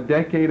about a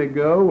decade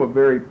ago, a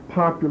very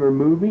popular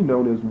movie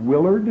known as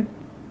Willard.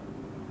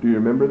 Do you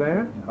remember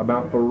that?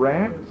 About the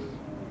rats.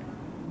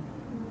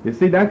 You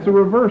see, that's a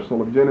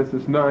reversal of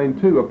Genesis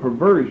 9:2, a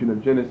perversion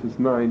of Genesis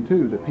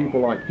 9:2 that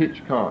people like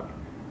Hitchcock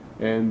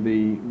and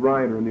the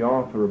writer and the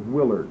author of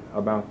Willard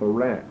about the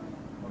rats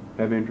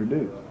have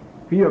introduced.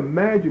 Can you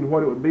imagine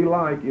what it would be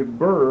like if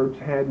birds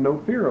had no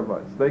fear of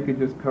us? They could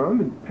just come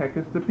and peck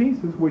us to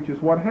pieces, which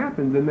is what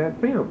happens in that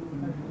film.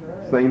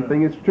 Same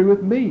thing is true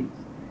with bees.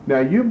 Now,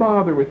 you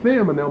bother with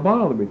them and they'll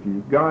bother with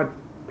you. God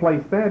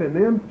placed that in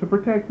them to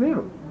protect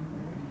them.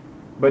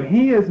 But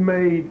He has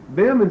made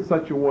them in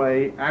such a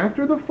way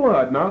after the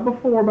flood, not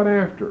before but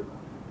after,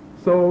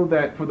 so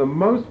that for the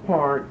most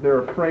part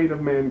they're afraid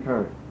of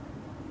mankind.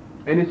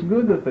 And it's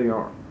good that they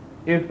are.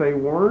 If they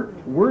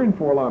weren't, we're in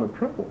for a lot of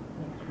trouble.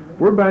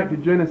 We're back to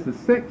Genesis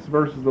 6,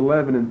 verses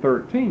 11 and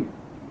 13.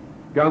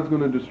 God's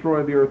going to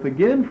destroy the earth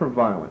again for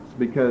violence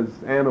because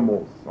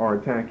animals are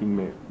attacking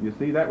man. You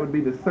see, that would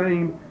be the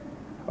same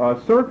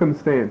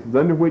circumstances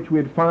under which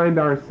we'd find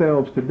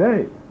ourselves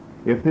today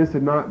if this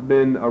had not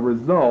been a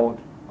result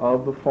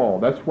of the fall.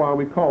 That's why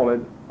we call it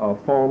a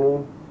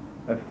faunal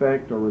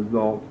effect or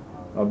result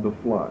of the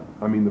flood.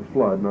 I mean the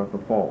flood, not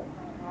the fall.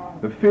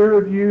 The fear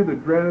of you, the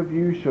dread of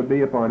you shall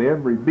be upon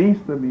every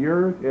beast of the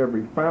earth,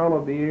 every fowl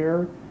of the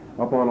air,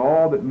 upon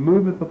all that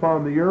moveth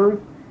upon the earth,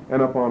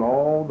 and upon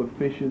all the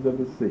fishes of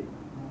the sea.